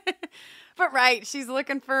 But right, she's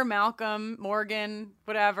looking for Malcolm, Morgan,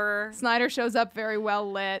 whatever. Snyder shows up very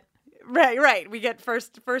well lit. Right. We get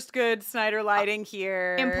first good Snyder lighting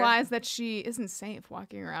here. Implies that she isn't safe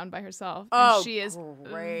walking around by herself. Oh, and she is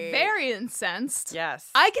very incensed. Yes.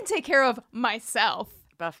 I can take care of myself.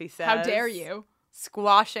 Buffy says. How dare you?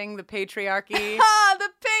 Squashing the patriarchy. The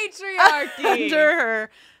patriarchy! Under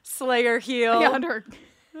her Slayer heel. Yeah, under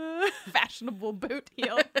her fashionable boot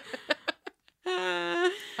heel.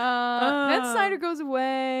 Then Snyder goes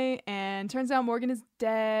away, and turns out Morgan is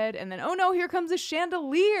dead, and then, oh no, here comes a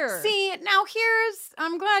chandelier. See, now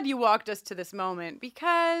I'm glad you walked us to this moment,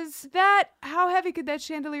 because how heavy could that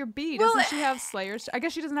chandelier be? Doesn't she have Slayers? I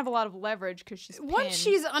guess she doesn't have a lot of leverage because she's pinned. Once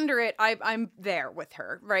she's under it, I'm there with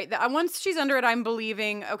her, right? Once she's under it, I'm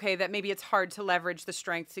believing, okay, that maybe it's hard to leverage the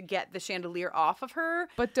strength to get the chandelier off of her.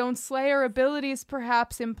 But don't Slayer abilities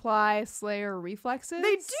perhaps imply Slayer reflexes?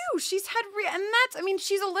 They do. She's had, and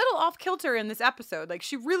she's a little off kilter in this episode. Like,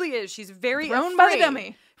 she really is. She's very thrown afraid. by the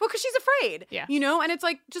dummy. Well, because she's afraid. Yeah. And it's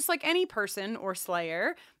like, just like any person or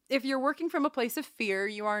Slayer, if you're working from a place of fear,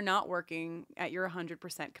 you are not working at your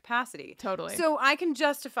 100% capacity. Totally. So I can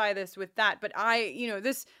justify this with that. But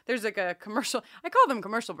there's like a commercial. I call them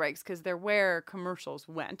commercial breaks because they're where commercials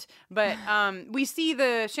went. But we see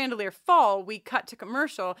the chandelier fall. We cut to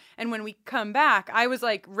commercial. And when we come back, I was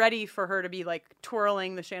like ready for her to be like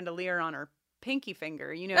twirling the chandelier on her pinky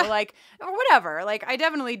finger, like, or whatever. Like, I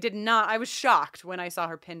definitely did not. I was shocked when I saw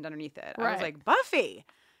her pinned underneath it. Right. I was like, Buffy,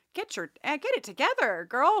 get it together,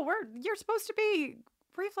 girl. You're supposed to be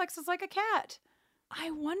reflexes like a cat.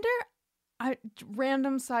 I wonder,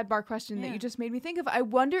 random sidebar question that you just made me think of. I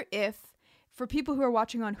wonder if, for people who are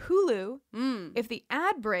watching on Hulu, if the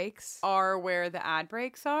ad breaks are where the ad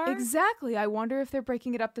breaks are. Exactly. I wonder if they're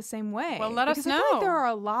breaking it up the same way. Well, let us know. I feel like there are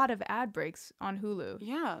a lot of ad breaks on Hulu.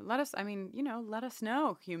 Yeah, let us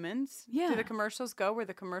know, humans. Yeah. Do the commercials go where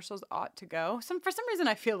the commercials ought to go? For some reason,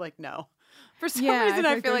 I feel like no. For some reason,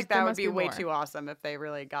 I feel like that would be way too awesome if they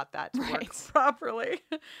really got that to work properly.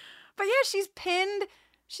 But yeah, she's pinned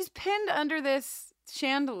under this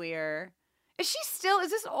chandelier. Is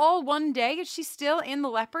this all one day? Is she still in the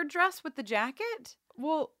leopard dress with the jacket?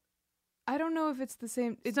 Well, I don't know if it's the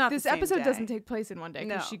same. It's not this the same episode day. doesn't take place in one day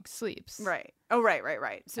because she sleeps. Right. Oh,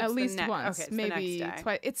 right. So at least once, okay, maybe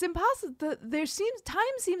twice. It's impossible. Time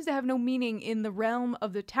seems to have no meaning in the realm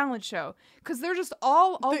of the talent show because they're just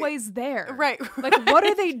always there. Right. Like, what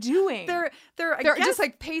are they doing? They're just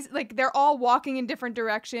like they're all walking in different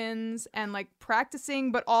directions and like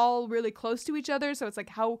practicing, but all really close to each other. So it's like,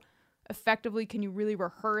 how effectively can you really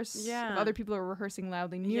rehearse if other people are rehearsing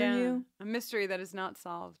loudly near you? A mystery that is not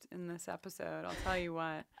solved in this episode, I'll tell you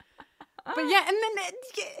what. But yeah, and then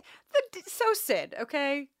so Sid,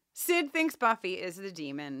 okay? Sid thinks Buffy is the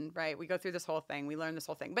demon, right? We go through this whole thing. We learn this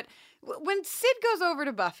whole thing. But when Sid goes over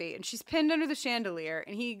to Buffy and she's pinned under the chandelier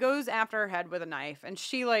and he goes after her head with a knife and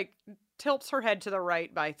she like tilts her head to the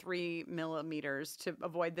right by 3 millimeters to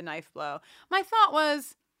avoid the knife blow. My thought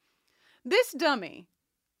was, this dummy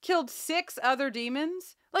killed 6 other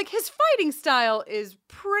demons. Like, his fighting style is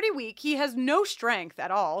pretty weak. He has no strength at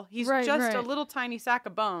all. He's just a little tiny sack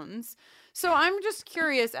of bones. So I'm just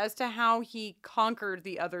curious as to how he conquered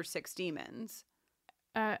the other 6 demons.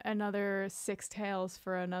 Another 6 tales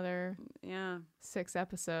for another 6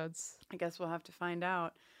 episodes. I guess we'll have to find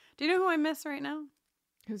out. Do you know who I miss right now?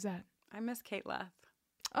 Who's that? I miss Kate Leth.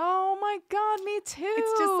 Oh my God, me too.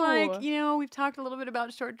 It's just like, we've talked a little bit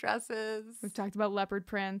about short dresses. We've talked about leopard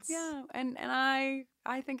prints. Yeah, and I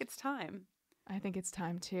think it's time. I think it's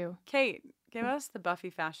time too. Kate, give us the Buffy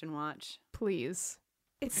fashion watch. Please.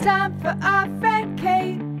 It's time for our friend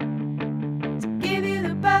Kate to give you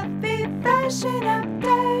the Buffy fashion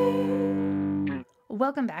update.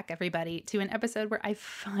 Welcome back, everybody, to an episode where I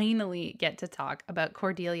finally get to talk about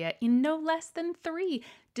Cordelia in no less than 3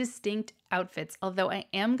 distinct outfits, although I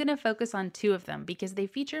am going to focus on 2 of them because they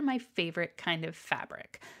feature my favorite kind of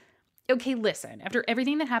fabric. Okay, listen, after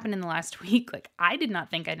everything that happened in the last week, I did not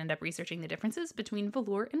think I'd end up researching the differences between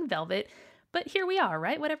velour and velvet, but here we are,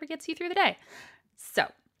 right? Whatever gets you through the day. So,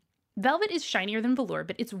 velvet is shinier than velour,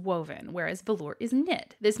 but it's woven, whereas velour is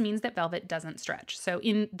knit. This means that velvet doesn't stretch. So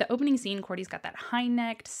in the opening scene, Cordy's got that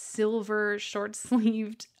high-necked, silver,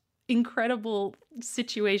 short-sleeved, incredible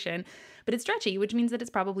situation. But it's stretchy, which means that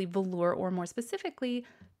it's probably velour, or more specifically,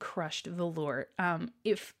 crushed velour.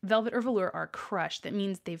 If velvet or velour are crushed, that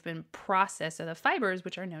means they've been processed. So the fibers,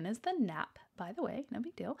 which are known as the nap, by the way, no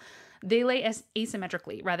big deal, they lay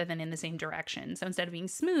asymmetrically rather than in the same direction. So instead of being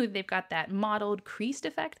smooth, they've got that mottled, creased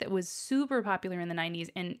effect that was super popular in the 90s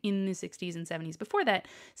and in the 60s and 70s before that,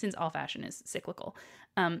 since all fashion is cyclical.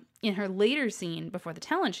 In her later scene before the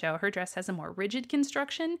talent show, her dress has a more rigid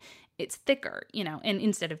construction. It's thicker, and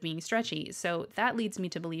instead of being stretchy. So that leads me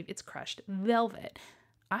to believe it's crushed velvet.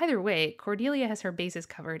 Either way, Cordelia has her bases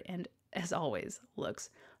covered and, as always, looks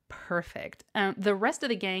perfect. The rest of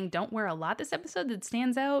the gang don't wear a lot this episode that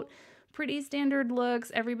stands out. Pretty standard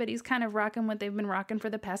looks. Everybody's kind of rocking what they've been rocking for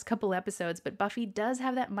the past couple episodes, but Buffy does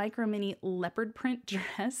have that micro mini leopard print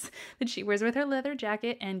dress that she wears with her leather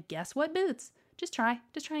jacket, and guess what boots? Just try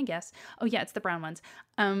and guess. Oh yeah, it's the brown ones.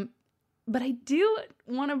 But I do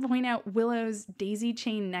want to point out Willow's daisy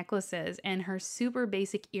chain necklaces and her super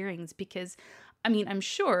basic earrings, because I'm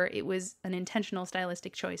sure it was an intentional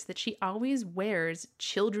stylistic choice that she always wears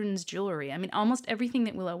children's jewelry. Almost everything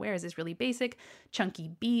that Willow wears is really basic, chunky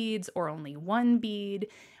beads or only one bead,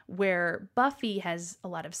 where Buffy has a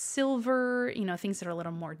lot of silver, things that are a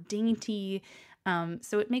little more dainty.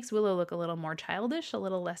 So it makes Willow look a little more childish, a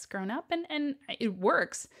little less grown up, and it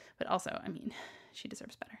works. But also, she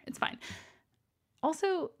deserves better. It's fine.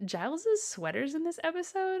 Also, Giles's sweaters in this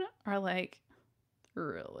episode are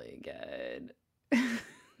really good.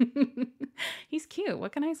 He's cute.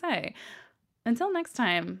 What can I say? Until next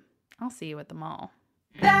time, I'll see you at the mall.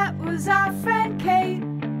 That was our friend Kate.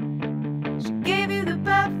 She gave you the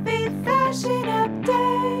Buffy fashion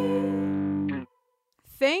update.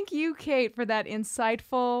 Thank you, Kate, for that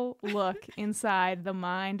insightful look inside the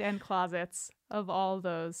mind and closets of all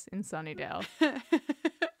those in Sunnydale.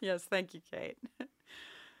 Yes, thank you, Kate.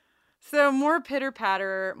 So more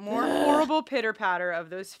pitter-patter, more horrible pitter-patter of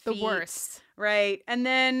those feet. The worst. Right. And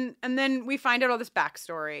then we find out all this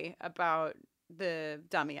backstory about the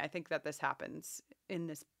dummy. I think that this happens in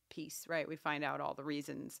this piece, right? We find out all the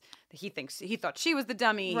reasons that he thought she was the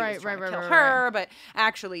dummy. He was trying to kill her, but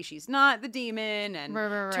actually she's not the demon. And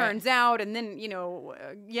turns out, and then,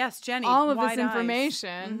 yes, Jenny. All of this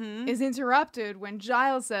information is interrupted when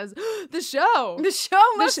Giles says, The show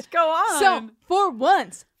must go on. So for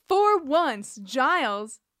once,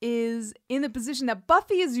 Giles is in the position that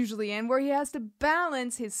Buffy is usually in, where he has to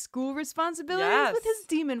balance his school responsibilities with his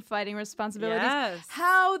demon fighting responsibilities. Yes.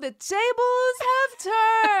 How the tables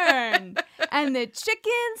have turned, and the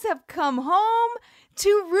chickens have come home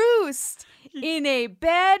to roost in a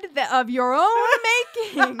bed of your own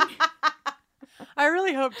making. I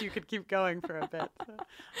really hoped you could keep going for a bit.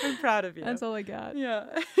 I'm proud of you. That's all I got. Yeah.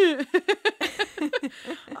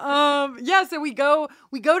 So we go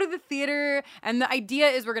to the theater, and the idea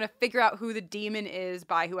is we're going to figure out who the demon is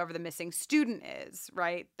by whoever the missing student is,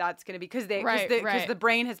 right? That's going to be because the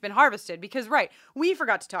brain has been harvested, because we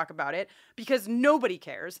forgot to talk about it because nobody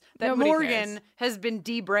cares that Morgan has been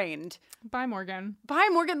debrained. Bye, Morgan.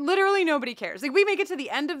 Literally nobody cares. We make it to the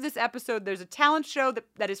end of this episode. There's a talent show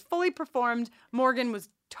that is fully performed. Morgan was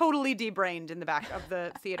totally debrained in the back of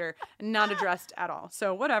the theater and not addressed at all.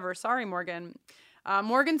 So whatever. Sorry, Morgan.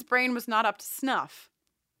 Morgan's brain was not up to snuff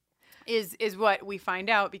is what we find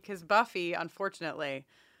out, because Buffy, unfortunately,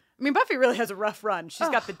 Buffy really has a rough run. She's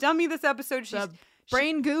got the dummy this episode. She's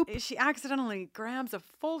brain goop. She accidentally grabs a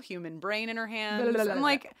full human brain in her hands.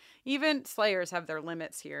 And even Slayers have their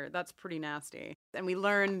limits here. That's pretty nasty. And we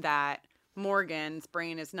learn that Morgan's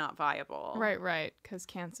brain is not viable. Right. Because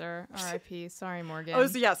cancer. R.I.P. Sorry, Morgan. Oh,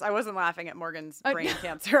 so yes, I wasn't laughing at Morgan's brain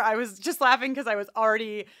cancer. I was just laughing because I was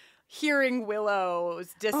already hearing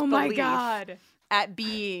Willow's disbelief. Oh my God. At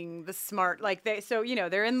being the smart,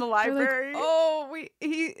 they're in the library.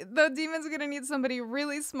 The demon's gonna need somebody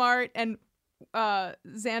really smart, and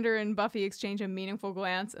Xander and Buffy exchange a meaningful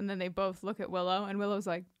glance, and then they both look at Willow, and Willow's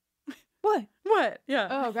like, What? Yeah.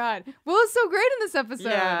 Oh God, Willow's so great in this episode.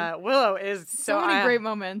 Yeah, Willow is so many great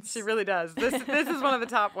moments. She really does. This is one of the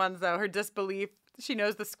top ones, though. Her disbelief. She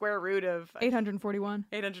knows the square root of 841.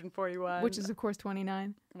 841, which is of course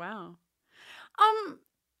 29. Wow.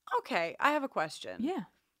 Okay, I have a question. Yeah.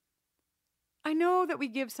 I know that we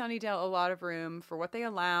give Sunnydale a lot of room for what they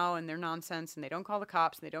allow and their nonsense, and they don't call the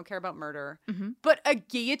cops, and they don't care about murder. Mm-hmm. But a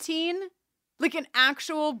guillotine? Like an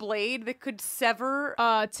actual blade that could sever?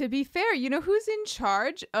 To be fair, you know who's in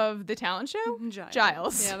charge of the talent show?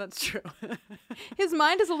 Giles. Yeah, that's true. His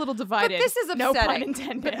mind is a little divided. But this is upsetting. No pun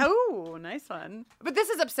intended. Oh, nice one. But this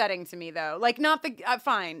is upsetting to me, though.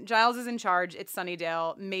 Fine. Giles is in charge. It's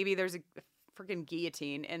Sunnydale. Maybe there's freaking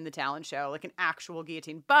guillotine in the talent show, like an actual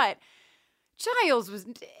guillotine. But Giles was...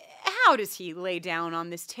 How does he lay down on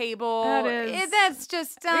this table? That's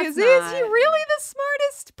just... Is he really the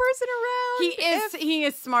smartest person around? He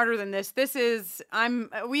is smarter than this. This is...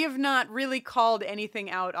 We have not really called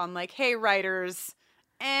anything out on like, hey, writers...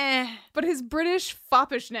 But his British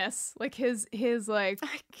foppishness, like his like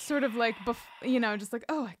sort of like just like,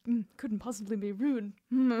 oh, I couldn't possibly be rude.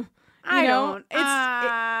 And I'm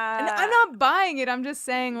not buying it. I'm just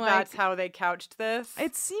saying, like, that's how they couched this.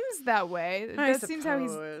 It seems that way. That seems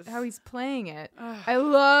how he's playing it. I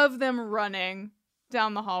love them running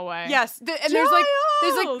down the hallway. Yes, and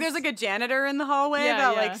there's like a janitor in the hallway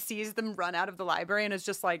that like sees them run out of the library and is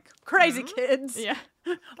just like, crazy kids. Yeah.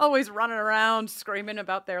 Always running around screaming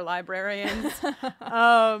about their librarians.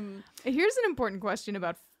 Here's an important question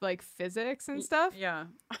about like physics and stuff. Yeah.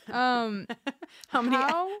 How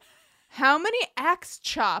many axe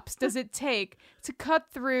chops does it take to cut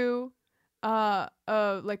through like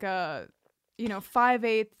a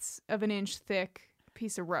 5/8 of an inch thick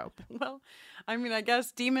piece of rope? Well, I mean, I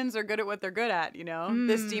guess demons are good at what they're good at, you know?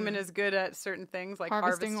 This demon is good at certain things like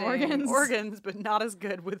harvesting organs, but not as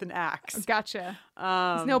good with an axe. Gotcha.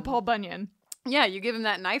 He's no Paul Bunyan. Yeah, you give him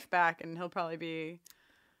that knife back and he'll probably be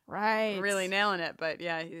really nailing it. But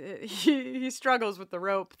yeah, he struggles with the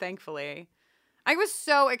rope, thankfully. I was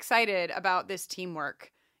so excited about this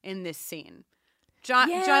teamwork in this scene.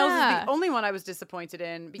 Giles is the only one I was disappointed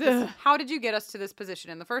in because how did you get us to this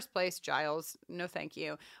position in the first place, Giles? No, thank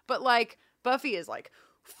you. But like Buffy is like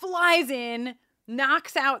flies in,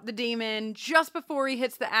 knocks out the demon just before he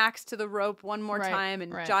hits the axe to the rope one more time,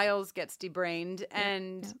 and Giles gets debrained.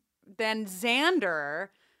 And then Xander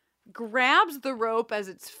grabs the rope as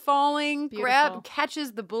it's falling,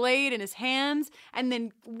 catches the blade in his hands, and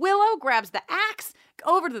then Willow grabs the axe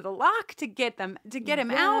over to the lock to get him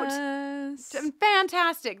out.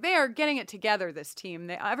 Fantastic. They are getting it together, this team.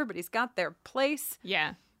 Everybody's got their place.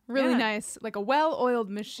 Yeah. Really nice. Like a well-oiled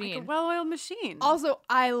machine. Also,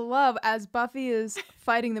 I love as Buffy is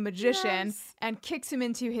fighting the magician and kicks him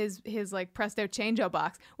into his like Presto Changeo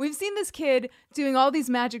box. We've seen this kid doing all these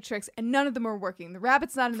magic tricks and none of them are working. The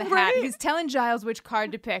rabbit's not in the hat. He's telling Giles which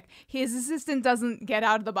card to pick. His assistant doesn't get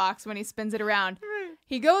out of the box when he spins it around.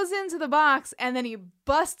 He goes into the box and then he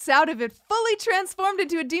busts out of it fully transformed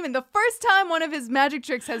into a demon. The first time one of his magic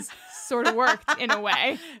tricks has sort of worked in a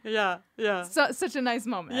way. Yeah. Such a nice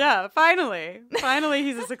moment. Yeah, finally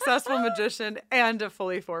he's a successful magician and a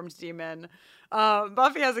fully formed demon.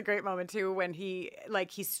 Buffy has a great moment too when he's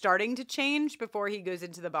starting to change before he goes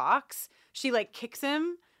into the box. She like kicks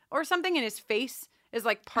him or something and his face is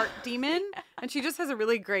like part demon, and she just has a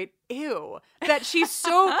really great ew that she's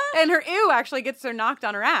so, and her ew actually gets her knocked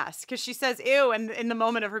on her ass because she says ew, and in the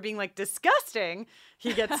moment of her being like disgusting,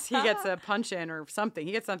 he gets a punch in or something.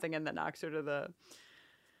 He gets something in that knocks her to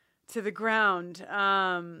the ground.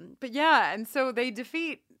 But yeah, and so they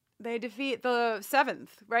defeat the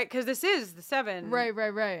seventh, right? Because this is the seven. Right.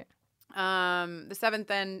 The seventh,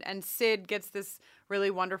 and Sid gets this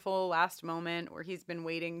really wonderful last moment where he's been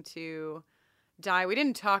waiting to die. We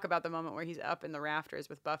didn't talk about the moment where he's up in the rafters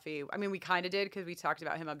with Buffy. I mean, we kind of did because we talked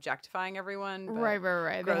about him objectifying everyone. Right.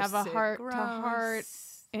 They have a heart-to-heart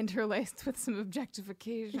interlaced with some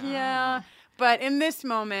objectification. Yeah, but in this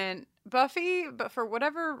moment, Buffy, but for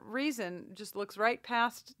whatever reason, just looks right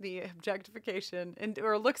past the objectification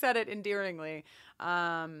or looks at it endearingly.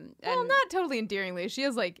 Well, not totally endearingly. She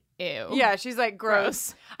is like, ew. Yeah, she's like,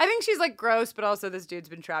 gross. I think she's like gross, but also this dude's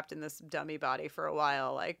been trapped in this dummy body for a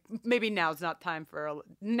while. Like, maybe now's not the time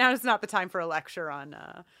for a lecture on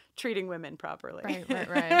treating women properly.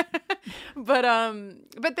 Right.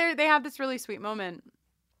 But they have this really sweet moment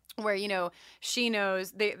where, she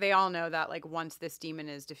knows, they all know that, like, once this demon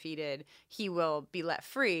is defeated, he will be let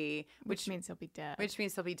free. Which means he'll be dead. But it's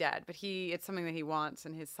something that he wants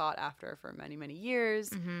and has sought after for many, many years.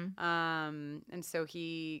 Mm-hmm. And so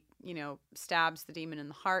he, stabs the demon in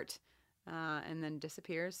the heart and then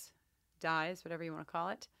disappears, dies, whatever you want to call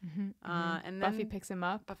it. Mm-hmm. And then Buffy picks him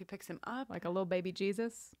up. Like a little baby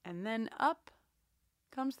Jesus. And then up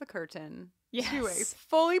comes the curtain. Yes. To a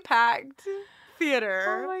fully packed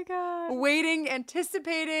theater. Oh my God. Waiting,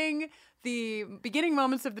 anticipating the beginning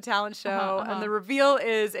moments of the talent show, and the reveal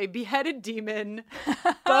is a beheaded demon,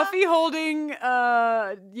 Buffy holding,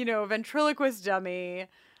 ventriloquist dummy,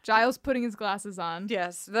 Giles putting his glasses on.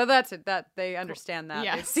 Yes, that's it. That they understand that.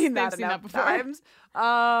 Yes, they've seen that enough before. times.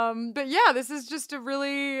 But yeah, this is just a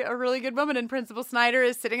really good moment. And Principal Snyder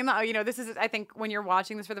is sitting in the. This is, I think, when you're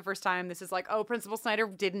watching this for the first time, this is like, oh, Principal Snyder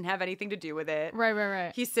didn't have anything to do with it.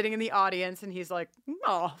 Right. He's sitting in the audience and he's like,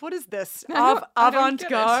 oh, what is this? I don't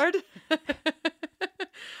Avant-garde.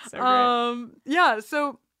 So great. Yeah.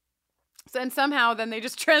 So. And somehow then they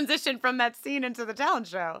just transition from that scene into the talent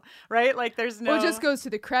show, right? Like there's no... Well, it just goes to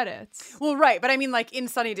the credits. Well, right. But I mean like in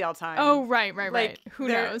Sunnydale time. Oh, right. Like, Who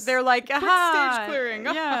knows? They're like, aha! Stage clearing.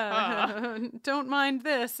 Yeah. Don't mind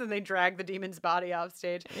this. And they drag the demon's body off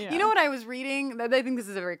stage. Yeah. You know what I was reading? I think this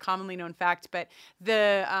is a very commonly known fact, but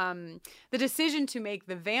the decision to make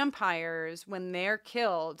the vampires, when they're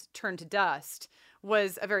killed, turn to dust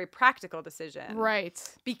was a very practical decision. Right.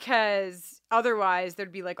 Because otherwise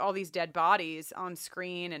there'd be like all these dead bodies on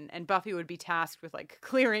screen and Buffy would be tasked with like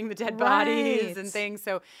clearing the dead bodies and things.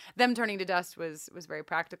 So them turning to dust was very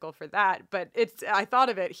practical for that. But I thought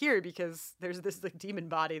of it here because there's this like demon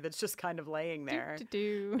body that's just kind of laying there.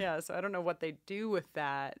 Yeah, so I don't know what they do with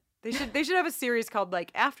that. They should have a series called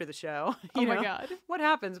like After the Show. My God. What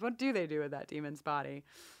happens? What do they do with that demon's body?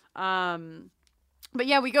 But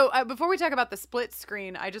yeah, we go before we talk about the split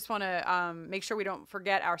screen. I just want to make sure we don't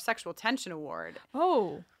forget our Sexual Tension Award.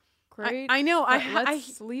 Oh, great! I know.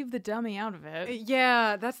 Let's leave the dummy out of it.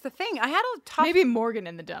 Yeah, that's the thing. I had a tough. Maybe Morgan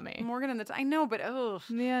in the dummy. I know, but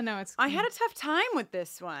yeah, no, I had a tough time with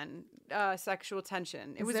this one. Sexual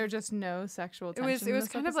tension. Is there just no sexual tension? It was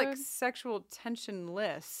kind of like sexual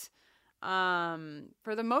tensionless.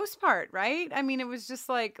 For the most part, right? I mean, it was just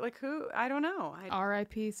like who? I don't know.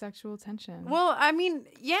 R.I.P. sexual tension. Well, I mean,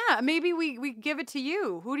 yeah, maybe we give it to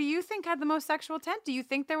you. Who do you think had the most sexual tension? Do you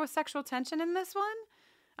think there was sexual tension in this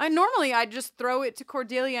one? Normally I'd just throw it to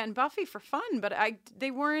Cordelia and Buffy for fun, but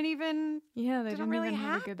they weren't even. Yeah, they didn't really even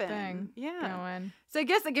happen. have a good thing. Yeah. Going. So I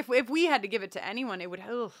guess like if we had to give it to anyone, it would.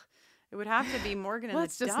 It would have to be Morgan and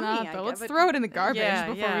Let's the just dummy. not, though. Let's throw it in the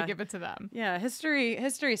garbage before we give it to them. Yeah,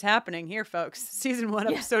 history's happening here, folks. Season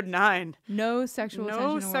 1, episode 9. No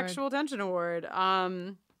sexual tension award.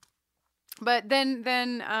 But then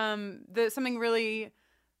something really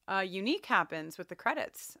unique happens with the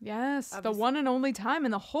credits. Yes, the one and only time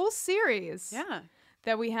in the whole series. Yeah,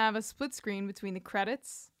 that we have a split screen between the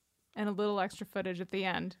credits and a little extra footage at the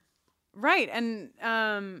end. Right, and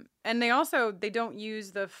they don't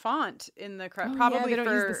use the font in the probably they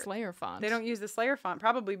don't use the Slayer font. They don't use the Slayer font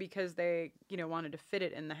probably because they wanted to fit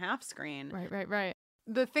it in the half screen. Right.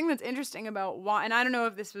 The thing that's interesting about why, and I don't know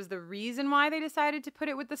if this was the reason why they decided to put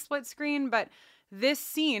it with the split screen, but this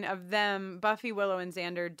scene of them, Buffy, Willow, and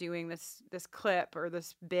Xander doing this clip or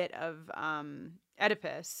this bit of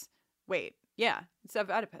Oedipus. Wait, yeah, it's of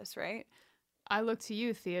Oedipus, right? I look to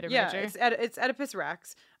you, theater major. Yeah, it's Oedipus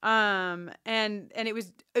Rex. And it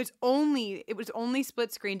was only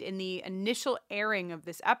split screened in the initial airing of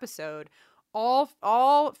this episode.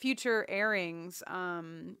 All future airings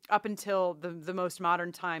up until the most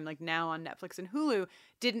modern time, like now on Netflix and Hulu,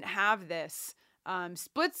 didn't have this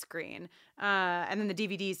split screen, and then the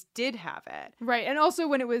DVDs did have it. Right, and also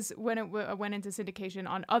when it went into syndication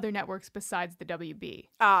on other networks besides the WB.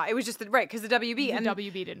 It was just because the WB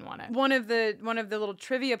WB didn't want it. One of the little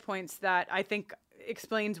trivia points that I think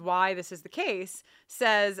explains why this is the case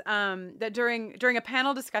says that during a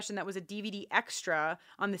panel discussion that was a DVD extra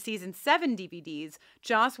on the season 7 DVDs,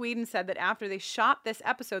 Joss Whedon said that after they shot this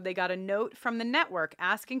episode, they got a note from the network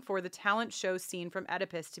asking for the talent show scene from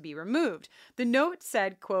Oedipus to be removed. The note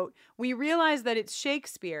said, quote, "We realize that it's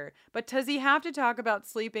Shakespeare, but does he have to talk about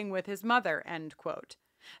sleeping with his mother?" End quote.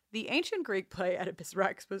 The ancient Greek play Oedipus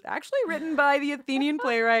Rex was actually written by the Athenian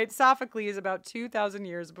playwright Sophocles about 2,000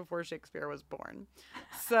 years before Shakespeare was born.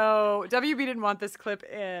 So WB didn't want this clip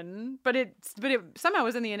in, but it somehow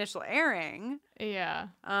was in the initial airing. Yeah,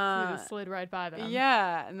 so it slid right by them.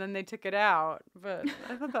 Yeah, and then they took it out. But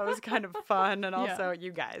I thought that was kind of fun, and also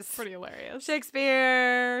you guys, pretty hilarious.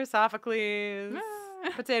 Shakespeare, Sophocles,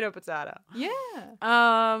 potato. Yeah.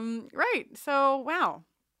 Right. So wow.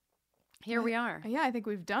 Here we are. Yeah, I think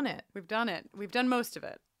we've done it. We've done it. We've done most of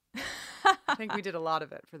it. I think we did a lot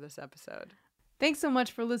of it for this episode. Thanks so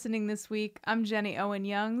much for listening this week. I'm Jenny Owen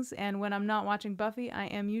Youngs, and when I'm not watching Buffy, I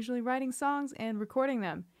am usually writing songs and recording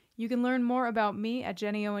them. You can learn more about me at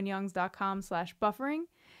jennyowenyoungs.com/buffering,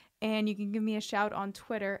 and you can give me a shout on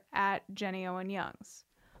Twitter at jennyowenyoungs.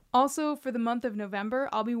 Also, for the month of November,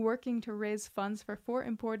 I'll be working to raise funds for 4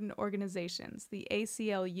 important organizations: the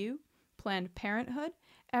ACLU, Planned Parenthood,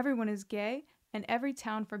 Everyone is Gay, and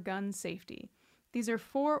Everytown for Gun Safety. These are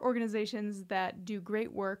 4 organizations that do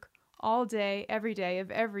great work all day, every day of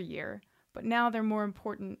every year but now they're more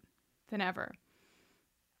important than ever.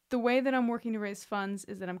 The way that I'm working to raise funds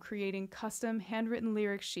is that I'm creating custom handwritten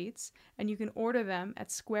lyric sheets, and you can order them at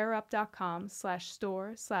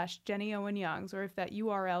squareup.com/store/Jenny Owen Youngs, or if that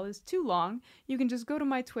URL is too long, you can just go to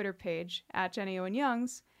my Twitter page at Jenny Owen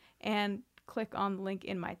Youngs and click on the link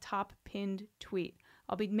in my top pinned tweet.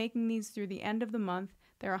 I'll be making these through the end of the month.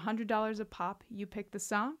 They're $100 a pop. You pick the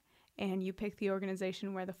song, and you pick the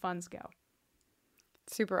organization where the funds go.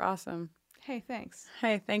 Super awesome. Hey, thanks.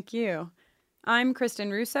 Hey, thank you. I'm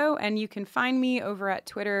Kristen Russo, and you can find me over at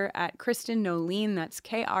Twitter at Kristen Noeline. That's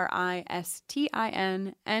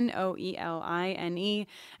KristinnOeline.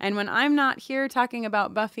 And when I'm not here talking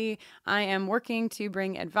about Buffy, I am working to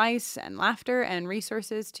bring advice and laughter and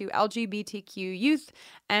resources to LGBTQ youth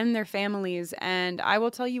and their families. And I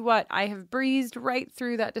will tell you what, I have breezed right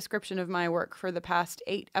through that description of my work for the past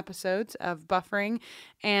 8 episodes of Buffering.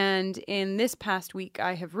 And in this past week,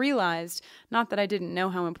 I have realized, not that I didn't know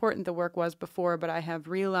how important the work was before, but I have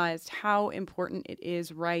realized how important it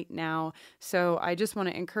is right now. So I just want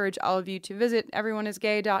to encourage all of you to visit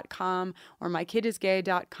everyoneisgay.com or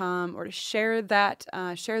mykidisgay.com, or to share that,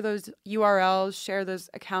 share those URLs, share those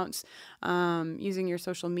accounts using your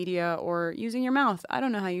social media or using your mouth. I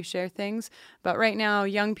don't know how you share things, but right now,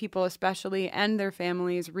 young people especially and their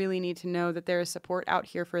families really need to know that there is support out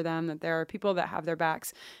here for them, that there are people that have their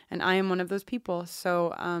backs, and I am one of those people.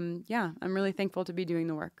 So yeah, I'm really thankful to be doing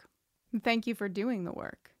the work. Thank you for doing the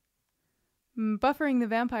work. Buffering the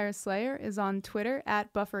Vampire Slayer is on Twitter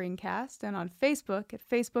at BufferingCast and on Facebook at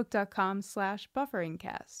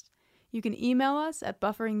facebook.com/BufferingCast. You can email us at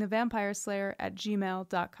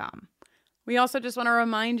bufferingthevampireslayer@gmail.com. We also just want to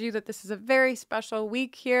remind you that this is a very special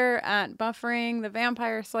week here at Buffering the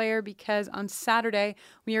Vampire Slayer, because on Saturday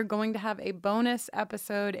we are going to have a bonus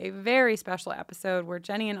episode, a very special episode where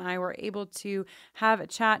Jenny and I were able to have a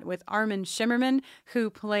chat with Armin Shimmerman, who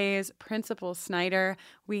plays Principal Snyder.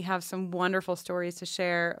 We have some wonderful stories to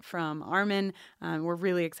share from Armin. We're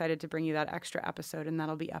really excited to bring you that extra episode, and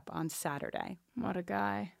that'll be up on Saturday. What a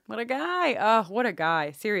guy. What a guy. Oh, what a guy.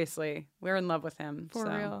 Seriously. We're in love with him. For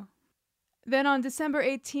real. Then on December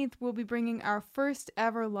 18th, we'll be bringing our first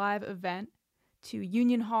ever live event to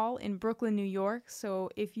Union Hall in Brooklyn, New York. So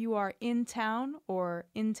if you are in town or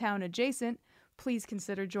in town adjacent, please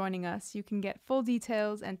consider joining us. You can get full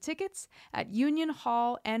details and tickets at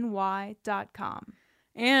unionhallny.com.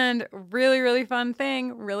 And really fun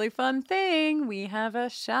thing, we have a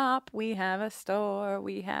shop, we have a store,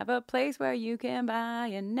 we have a place where you can buy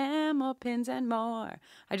enamel pins and more.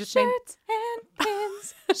 Shirts and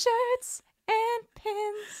pins, shirts and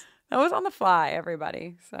pins. That was on the fly,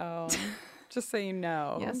 everybody. So just so you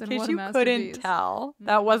know, yes, in case you couldn't tell,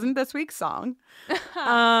 that wasn't this week's song.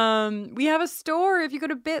 We have a store. If you go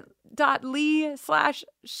to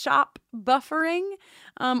bit.ly/shopbuffering,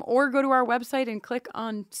 or go to our website and click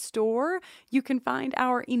on store, you can find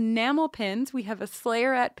our enamel pins. We have a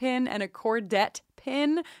Slayerette pin and a Cordette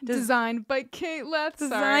pin. Designed by Kate Leth.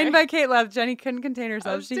 Designed by Kate Leth. Jenny couldn't contain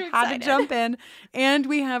herself. She had to jump in. And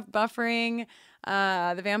we have Buffering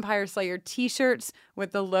the Vampire Slayer t-shirts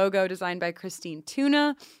with the logo designed by Christine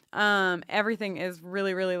Tuna. Everything is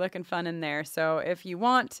really looking fun in there. So if you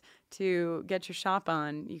want to get your shop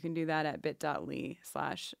on, you can do that at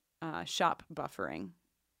bit.ly/shopbuffering.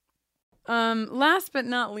 Last but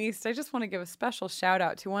not least, I just want to give a special shout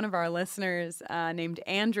out to one of our listeners named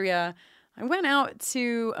Andrea. I went out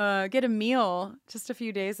to get a meal just a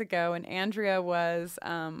few days ago, and Andrea was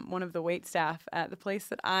one of the waitstaff at the place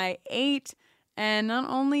that I ate. And not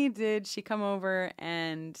only did she come over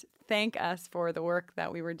and thank us for the work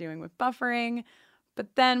that we were doing with Buffering,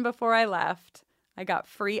 but then before I left, I got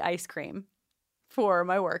free ice cream for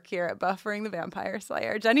my work here at Buffering the Vampire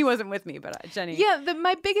Slayer. Jenny wasn't with me, but Jenny... Yeah,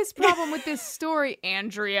 my biggest problem with this story,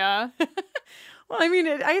 Andrea... Well, I mean,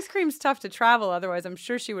 ice cream's tough to travel. Otherwise, I'm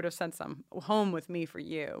sure she would have sent some home with me for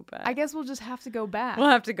you. But I guess we'll just have to go back. We'll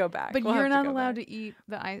have to go back. But you're not allowed to eat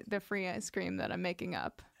the free ice cream that I'm making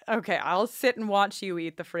up. Okay, I'll sit and watch you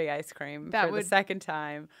eat the free ice cream for the second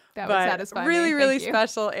time. That would satisfy me. Really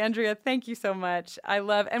special. Andrea, thank you so much. I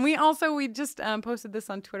love, and we just posted this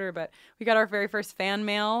on Twitter, but we got our very first fan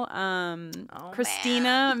mail.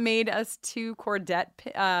 Christina made us 2 Cordette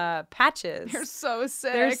patches. They're so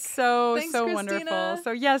sick. They're so Thanks, wonderful. Christina.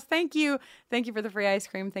 So yes, thank you. Thank you for the free ice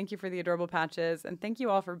cream. Thank you for the adorable patches. And thank you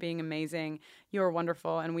all for being amazing. You are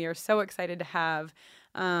wonderful. And we are so excited to have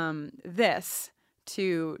this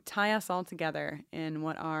to tie us all together in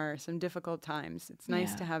what are some difficult times. It's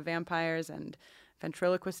nice to have vampires and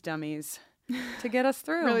ventriloquist dummies to get us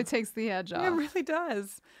through. Really takes the edge off. It really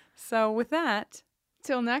does. So with that,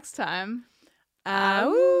 till next time.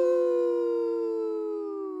 Ow.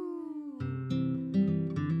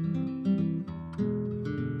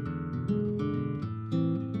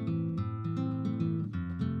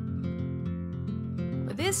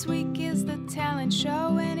 This week is the talent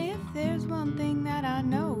show, and if there's one thing that I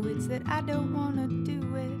know, it's that I don't want to do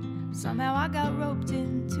it. Somehow I got roped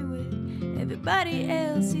into it. Everybody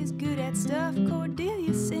else is good at stuff.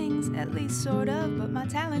 Cordelia sings, at least sort of, but my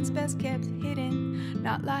talent's best kept hidden.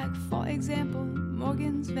 Not like, for example,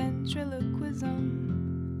 Morgan's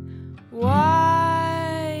ventriloquism.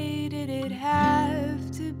 Why did it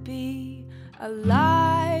have to be a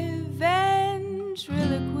live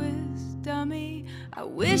ventriloquist dummy? I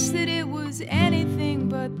wish that it was anything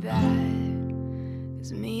but that.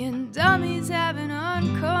 'Cause me and dummies have an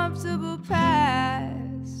uncomfortable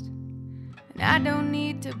past. And I don't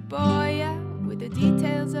need to bore ya with the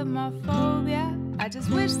details of my phobia. I just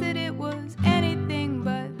wish that it was anything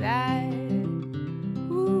but that.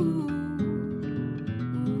 Ooh.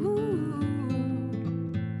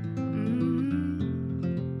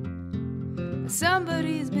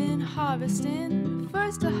 Somebody's been harvesting,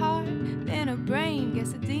 first a heart, then a brain.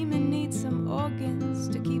 Guess a demon needs some organs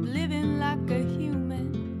to keep living like a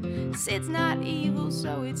human. Sid's not evil,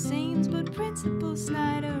 so it seems, but Principal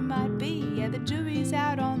Snyder might be. Yeah, the jury's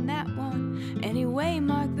out on that one. Anyway,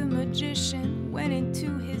 Mark the Magician went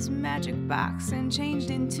into his magic box and changed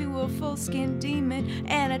into a full-skin demon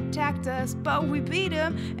and attacked us, but we beat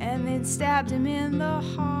him and then stabbed him in the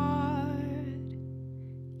heart.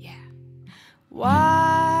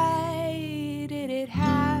 Why did it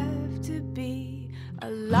have to be a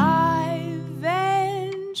live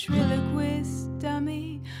ventriloquist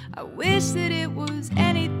dummy? I wish that it was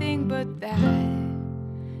anything but that.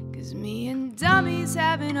 'Cause me and dummies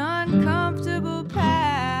have an uncomfortable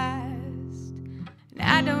past. And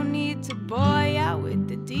I don't need to bore ya with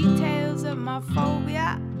the details of my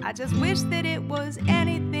phobia. I just wish that it was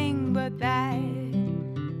anything but that.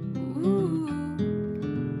 Ooh.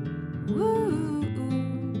 Ooh.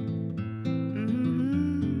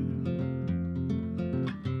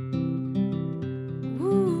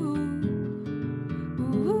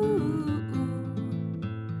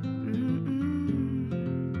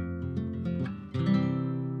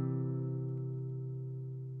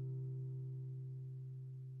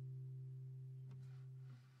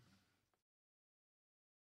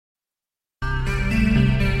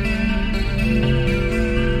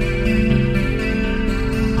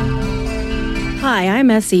 Hi, I'm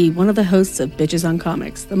Essie, one of the hosts of Bitches on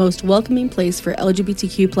Comics, the most welcoming place for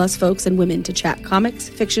LGBTQ+ folks and women to chat comics,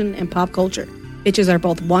 fiction, and pop culture. Bitches are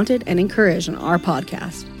both wanted and encouraged on our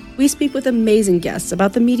podcast. We speak with amazing guests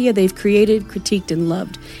about the media they've created, critiqued, and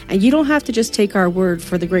loved, and you don't have to just take our word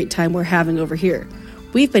for the great time we're having over here.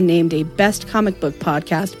 We've been named a Best Comic Book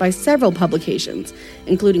Podcast by several publications,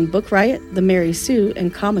 including Book Riot, The Mary Sue,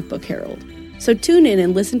 and Comic Book Herald. So tune in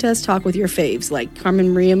and listen to us talk with your faves like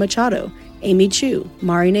Carmen Maria Machado, Amy Chu,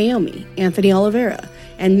 Mari Naomi, Anthony Oliveira,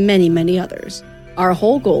 and many, many others. Our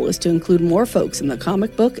whole goal is to include more folks in the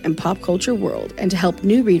comic book and pop culture world and to help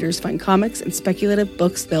new readers find comics and speculative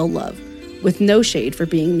books they'll love, with no shade for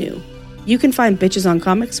being new. You can find Bitches on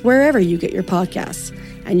Comics wherever you get your podcasts,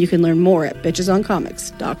 and you can learn more at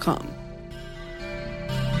bitchesoncomics.com.